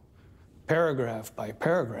article, paragraph by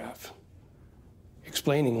paragraph,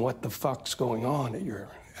 explaining what the fuck's going on at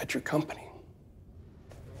your company.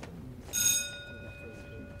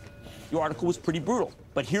 Your article was pretty brutal.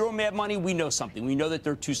 But here on Mad Money, we know something. We know that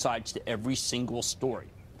there are two sides to every single story.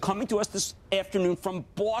 Coming to us this afternoon from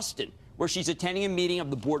Boston, where she's attending a meeting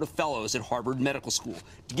of the Board of Fellows at Harvard Medical School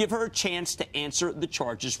to give her a chance to answer the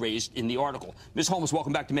charges raised in the article. Ms. Holmes,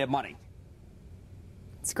 welcome back to Mad Money.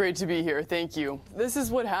 It's great to be here. Thank you. This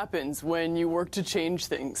is what happens when you work to change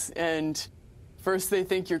things. And first they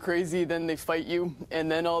think you're crazy, then they fight you,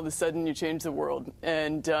 and then all of a sudden you change the world.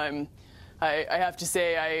 And I have to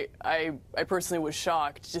say I personally was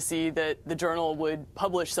shocked to see that the journal would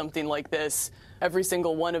publish something like this. Every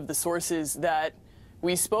single one of the sources that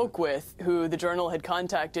we spoke with, who the journal had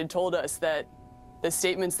contacted, told us that the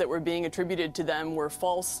statements that were being attributed to them were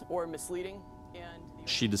false or misleading.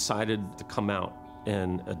 She decided to come out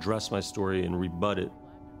and address my story and rebut it.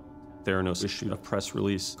 Theranos issued a press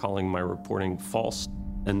release calling my reporting false,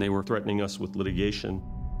 and they were threatening us with litigation.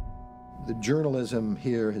 The journalism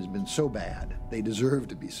here has been so bad, they deserve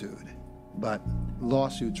to be sued. But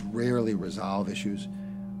lawsuits rarely resolve issues.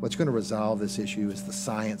 What's going to resolve this issue is the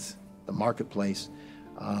science, the marketplace.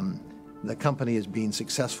 The company is being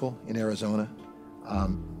successful in Arizona.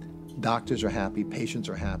 Doctors are happy, patients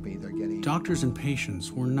are happy, they're getting... Doctors and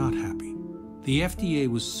patients were not happy. The FDA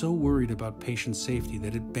was so worried about patient safety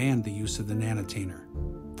that it banned the use of the nanotainer,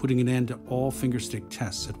 putting an end to all fingerstick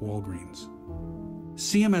tests at Walgreens.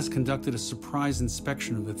 CMS conducted a surprise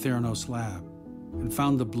inspection of the Theranos lab and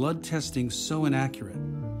found the blood testing so inaccurate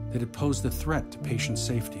that it posed a threat to patient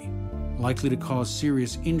safety, likely to cause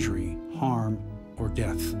serious injury, harm, or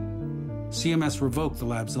death. CMS revoked the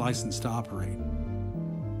lab's license to operate.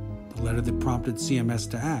 The letter that prompted CMS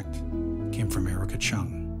to act came from Erica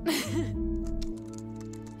Chung.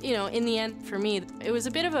 You know, in the end, for me, it was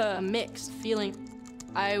a bit of a mixed feeling.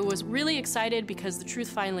 I was really excited because the truth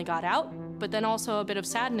finally got out, but then also a bit of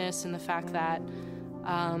sadness in the fact that,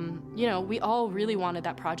 you know, we all really wanted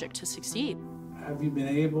that project to succeed. Have you been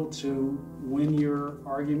able to win your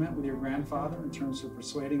argument with your grandfather in terms of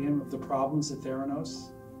persuading him of the problems at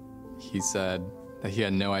Theranos? He said that he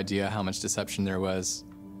had no idea how much deception there was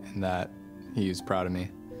and that he was proud of me.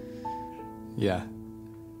 Yeah,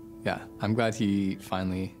 I'm glad he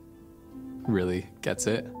finally really gets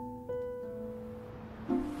it.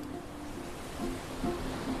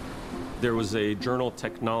 There was a journal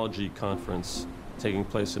technology conference taking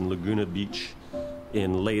place in Laguna Beach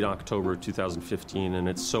in late October 2015, and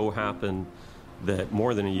it so happened that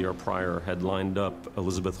more than a year prior had lined up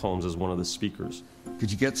Elizabeth Holmes as one of the speakers.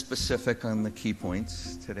 Could you get specific on the key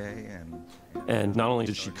points today? And not only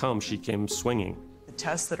did she come, she came swinging. The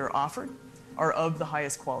tests that are offered are of the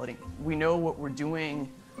highest quality. We know what we're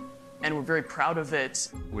doing, and we're very proud of it.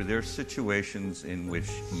 Were there situations in which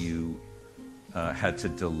you had to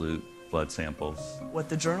dilute blood samples? What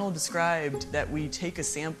the journal described, that we take a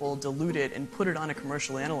sample, dilute it, and put it on a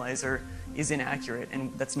commercial analyzer, is inaccurate,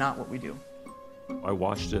 and that's not what we do. I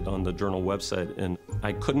watched it on the journal website, and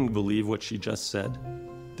I couldn't believe what she just said.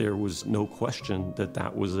 There was no question that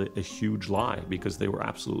that was a huge lie, because they were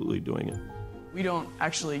absolutely doing it. We don't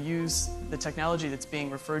actually use the technology that's being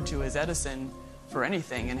referred to as Edison for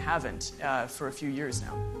anything, and haven't for a few years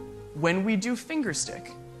now. When we do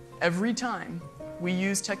fingerstick, every time we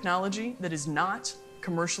use technology that is not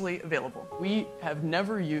commercially available. We have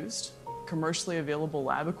never used commercially available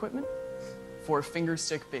lab equipment for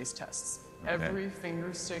fingerstick-based tests. Okay. Every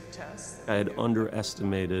fingerstick test. I had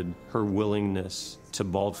underestimated her willingness to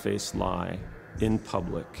bald-faced lie in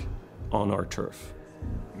public on our turf.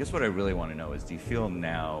 I guess what I really want to know is, do you feel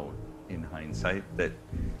now, in hindsight, that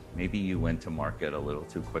maybe you went to market a little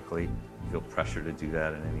too quickly? You feel pressure to do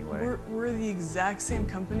that in any way? We're the exact same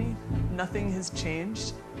company. Nothing has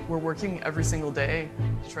changed. We're working every single day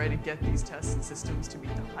to try to get these test systems to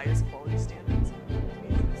meet the highest quality standards.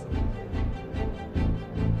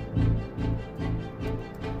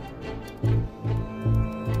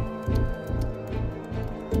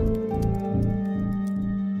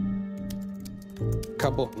 A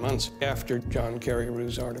couple of months after John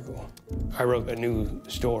Carreyrou's article, I wrote a new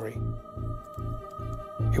story.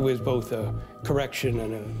 It was both a correction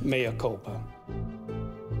and a mea culpa.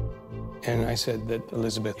 And I said that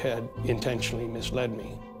Elizabeth had intentionally misled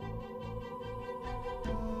me.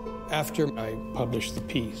 After I published the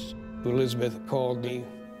piece, Elizabeth called me,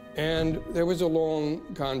 and there was a long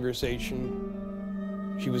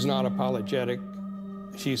conversation. She was not apologetic.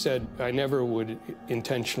 She said, I never would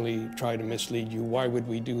intentionally try to mislead you. Why would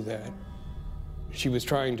we do that? She was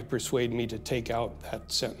trying to persuade me to take out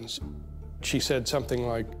that sentence. She said something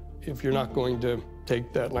like, if you're not going to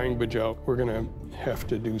take that language out, we're going to have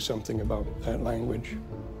to do something about that language,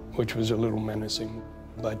 which was a little menacing.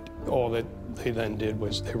 But all that they then did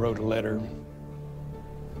was they wrote a letter.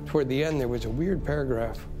 Toward the end, there was a weird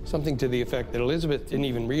paragraph, something to the effect that Elizabeth didn't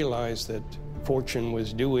even realize that Fortune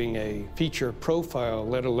was doing a feature profile,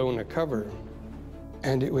 let alone a cover.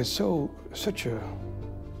 And it was such a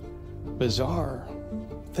bizarre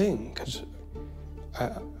thing, because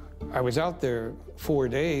I was out there 4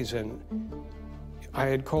 days, and I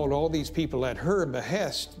had called all these people at her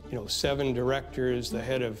behest, 7 directors, the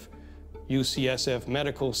head of UCSF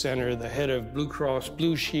Medical Center, the head of Blue Cross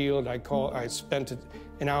Blue Shield. I spent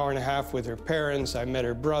an hour and a half with her parents. I met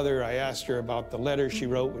her brother. I asked her about the letter she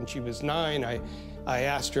wrote when she was 9. I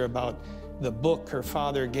asked her about the book her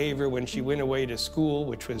father gave her when she went away to school,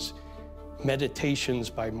 which was Meditations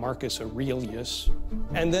by Marcus Aurelius.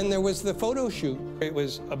 And then there was the photo shoot. It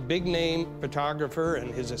was a big name photographer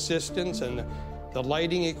and his assistants and the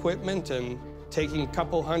lighting equipment and taking a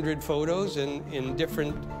couple hundred photos in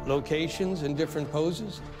different locations and different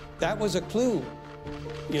poses. That was a clue,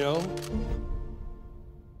 you know?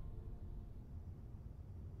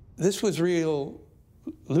 This was real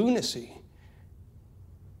lunacy.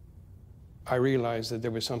 I realized that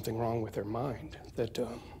there was something wrong with her mind, that,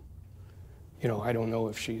 you know, I don't know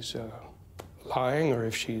if she's lying or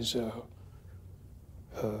if she's,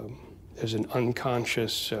 there's an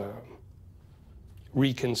unconscious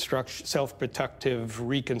self-protective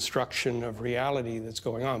reconstruction of reality that's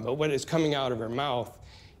going on. But what is coming out of her mouth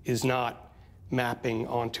is not mapping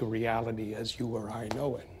onto reality as you or I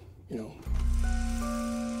know it, you know.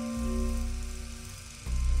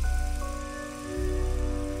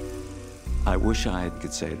 I wish I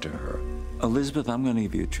could say to her, Elizabeth, I'm going to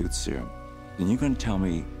give you a truth serum, and you're going to tell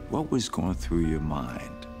me what was going through your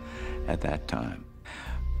mind at that time.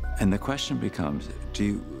 And the question becomes,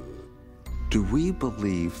 do we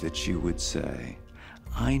believe that you would say,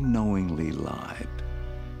 I knowingly lied?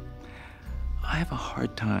 I have a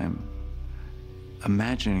hard time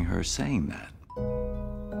imagining her saying that.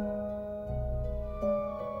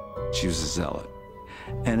 She was a zealot.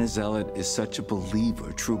 And a zealot is such a believer,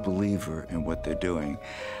 a true believer in what they're doing,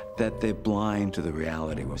 that they're blind to the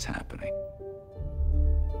reality of what's happening.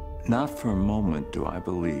 Not for a moment do I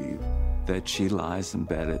believe that she lies in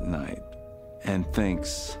bed at night and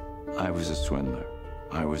thinks, I was a swindler,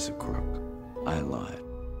 I was a crook, I lied.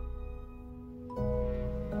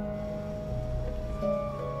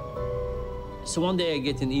 So one day I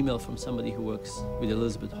get an email from somebody who works with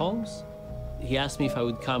Elizabeth Holmes. He asked me if I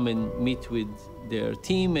would come and meet with their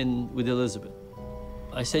team and with Elizabeth.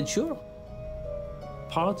 I said, sure.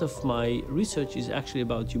 Part of my research is actually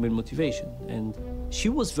about human motivation. And she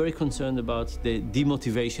was very concerned about the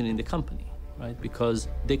demotivation in the company, right? Because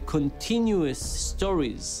the continuous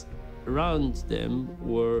stories around them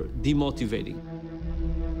were demotivating.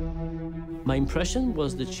 My impression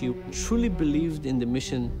was that she truly believed in the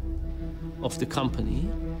mission of the company,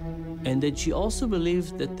 and that she also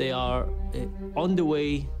believed that they are on the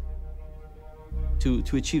way to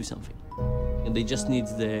achieve something. And they just need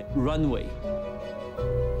the runway.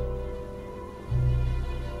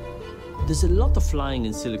 There's a lot of lying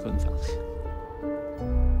in Silicon Valley.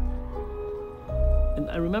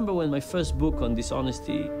 And I remember when my first book on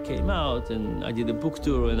dishonesty came out, and I did a book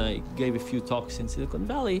tour and I gave a few talks in Silicon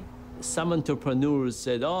Valley, some entrepreneurs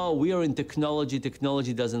said, oh, we are in technology,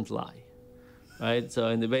 technology doesn't lie. Right? So,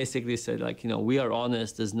 and they basically said, like, you know, we are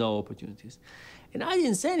honest, there's no opportunities. And I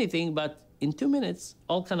didn't say anything, but in 2 minutes,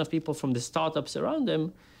 all kind of people from the startups around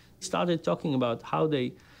them started talking about how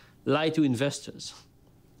they lie to investors.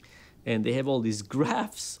 And they have all these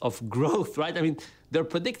graphs of growth, right? I mean, they're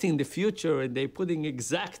predicting the future and they're putting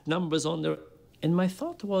exact numbers on there. And my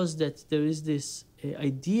thought was that there is this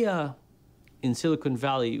idea in Silicon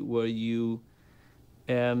Valley where you,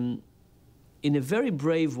 in a very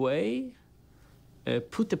brave way,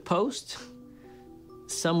 put a post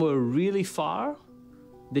somewhere really far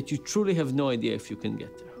that you truly have no idea if you can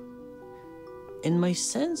get there. And my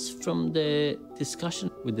sense from the discussion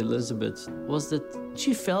with Elizabeth was that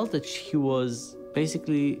she felt that she was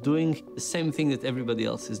basically doing the same thing that everybody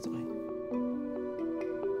else is doing.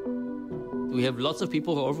 We have lots of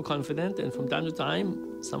people who are overconfident, and from time to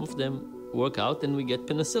time, some of them work out and we get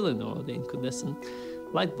penicillin or the incandescent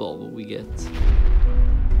light bulb we get.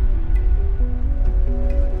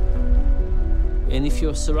 And if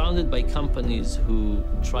you're surrounded by companies who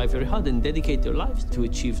try very hard and dedicate their lives to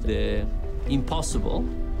achieve the impossible,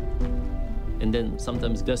 and then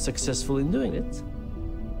sometimes they're successful in doing it,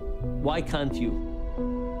 why can't you?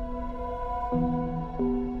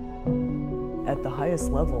 At the highest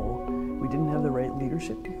level, we didn't have the right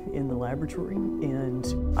leadership in the laboratory,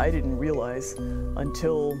 and I didn't realize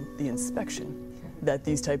until the inspection that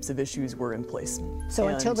these types of issues were in place. So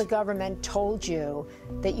until the government told you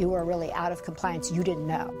that you were really out of compliance, you didn't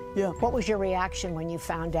know? Yeah. What was your reaction when you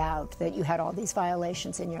found out that you had all these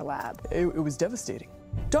violations in your lab? It was devastating.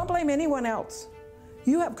 Don't blame anyone else.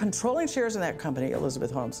 You have controlling shares in that company,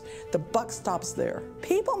 Elizabeth Holmes. The buck stops there.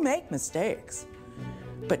 People make mistakes,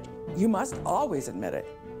 but you must always admit it.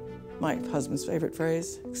 My husband's favorite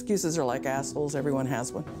phrase, excuses are like assholes, everyone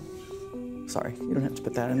has one. Sorry, you don't have to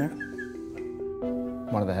put that in there.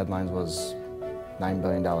 One of the headlines was $9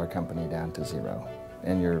 billion company down to zero.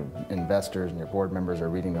 And your investors and your board members are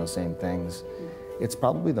reading those same things. It's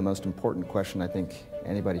probably the most important question I think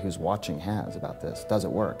anybody who's watching has about this. Does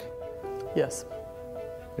it work? Yes,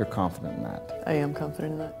 You're confident in that? I am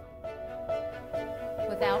confident in that.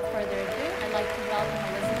 Without further ado, I'd like to welcome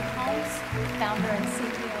Elizabeth Holmes, founder and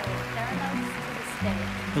CEO of Theranos, to the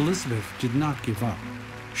stage. Elizabeth did not give up.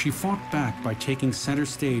 She fought back by taking center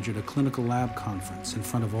stage at a clinical lab conference in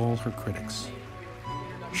front of all her critics.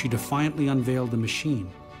 She defiantly unveiled the machine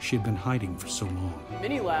she had been hiding for so long.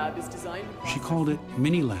 Minilab is designed to She called it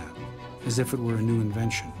Minilab, as if it were a new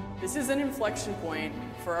invention. This is an inflection point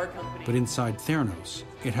for our company. But inside Theranos,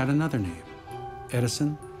 it had another name,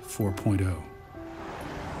 Edison 4.0.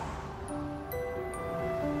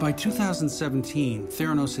 By 2017,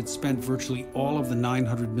 Theranos had spent virtually all of the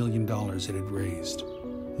 $900 million it had raised.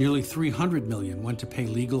 Nearly $300 million went to pay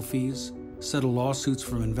legal fees, settle lawsuits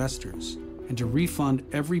from investors, and to refund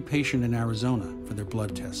every patient in Arizona for their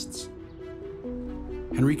blood tests.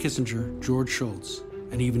 Henry Kissinger, George Shultz,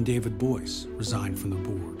 and even David Boyce resigned from the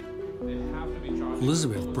board.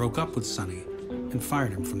 Elizabeth broke up with Sonny and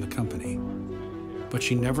fired him from the company. But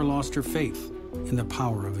she never lost her faith in the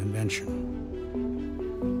power of invention.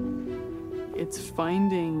 It's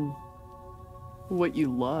finding what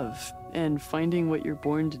you love and finding what you're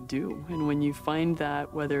born to do. And when you find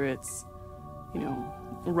that, whether it's,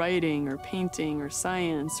 writing or painting or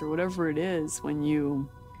science or whatever it is, when you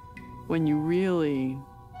really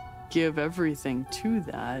give everything to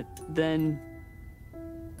that, then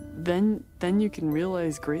you can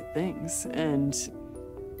realize great things. And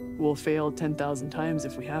we'll fail 10,000 times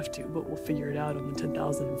if we have to, but we'll figure it out on the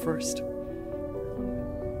 10,001st.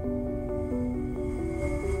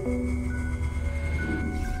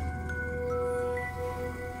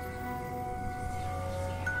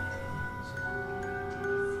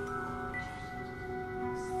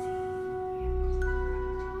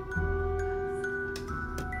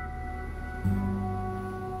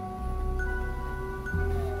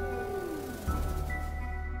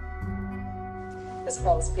 Ms.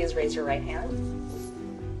 Holmes, please raise your right hand.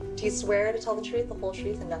 Do you swear to tell the truth, the whole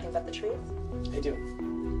truth, and nothing but the truth? I do.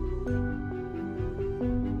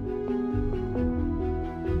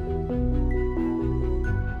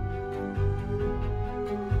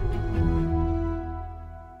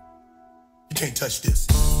 You can't touch this.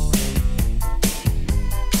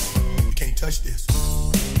 You can't touch this.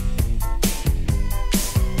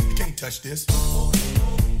 You can't touch this. You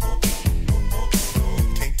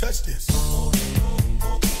can't touch this.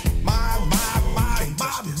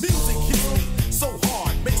 My music hits me so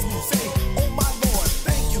hard, makes me say, oh my Lord,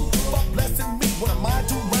 thank you for blessing me. What am I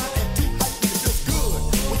to rhyme and too hype? It feels good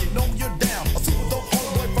when you know you're down. A super dope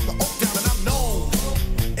homeboy from the Oak Town, and I'm known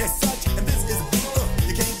as such. And this is a beat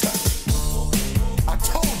you can't touch. I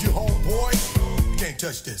told you, homeboy, you can't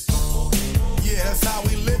touch this. Yeah, that's how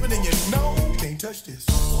we living, and you know you can't touch this.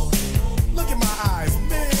 Look in my eyes,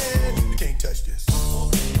 man, you can't touch this.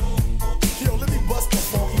 Yo, let me bust the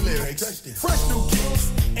funky lyrics. Fresh new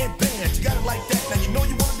kicks and bands, you got it like that. Now you know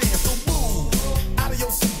you wanna dance, so move out of your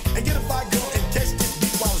seat and get a fire girl and catch this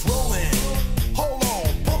beat while it's rolling. Hold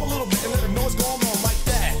on, pump a little bit and let them know what's going on like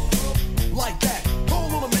that. Like that.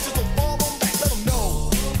 Hold on a minute, just don't fall on back. Let them know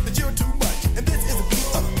that you're too much. And this is a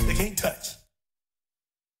beat they can't touch.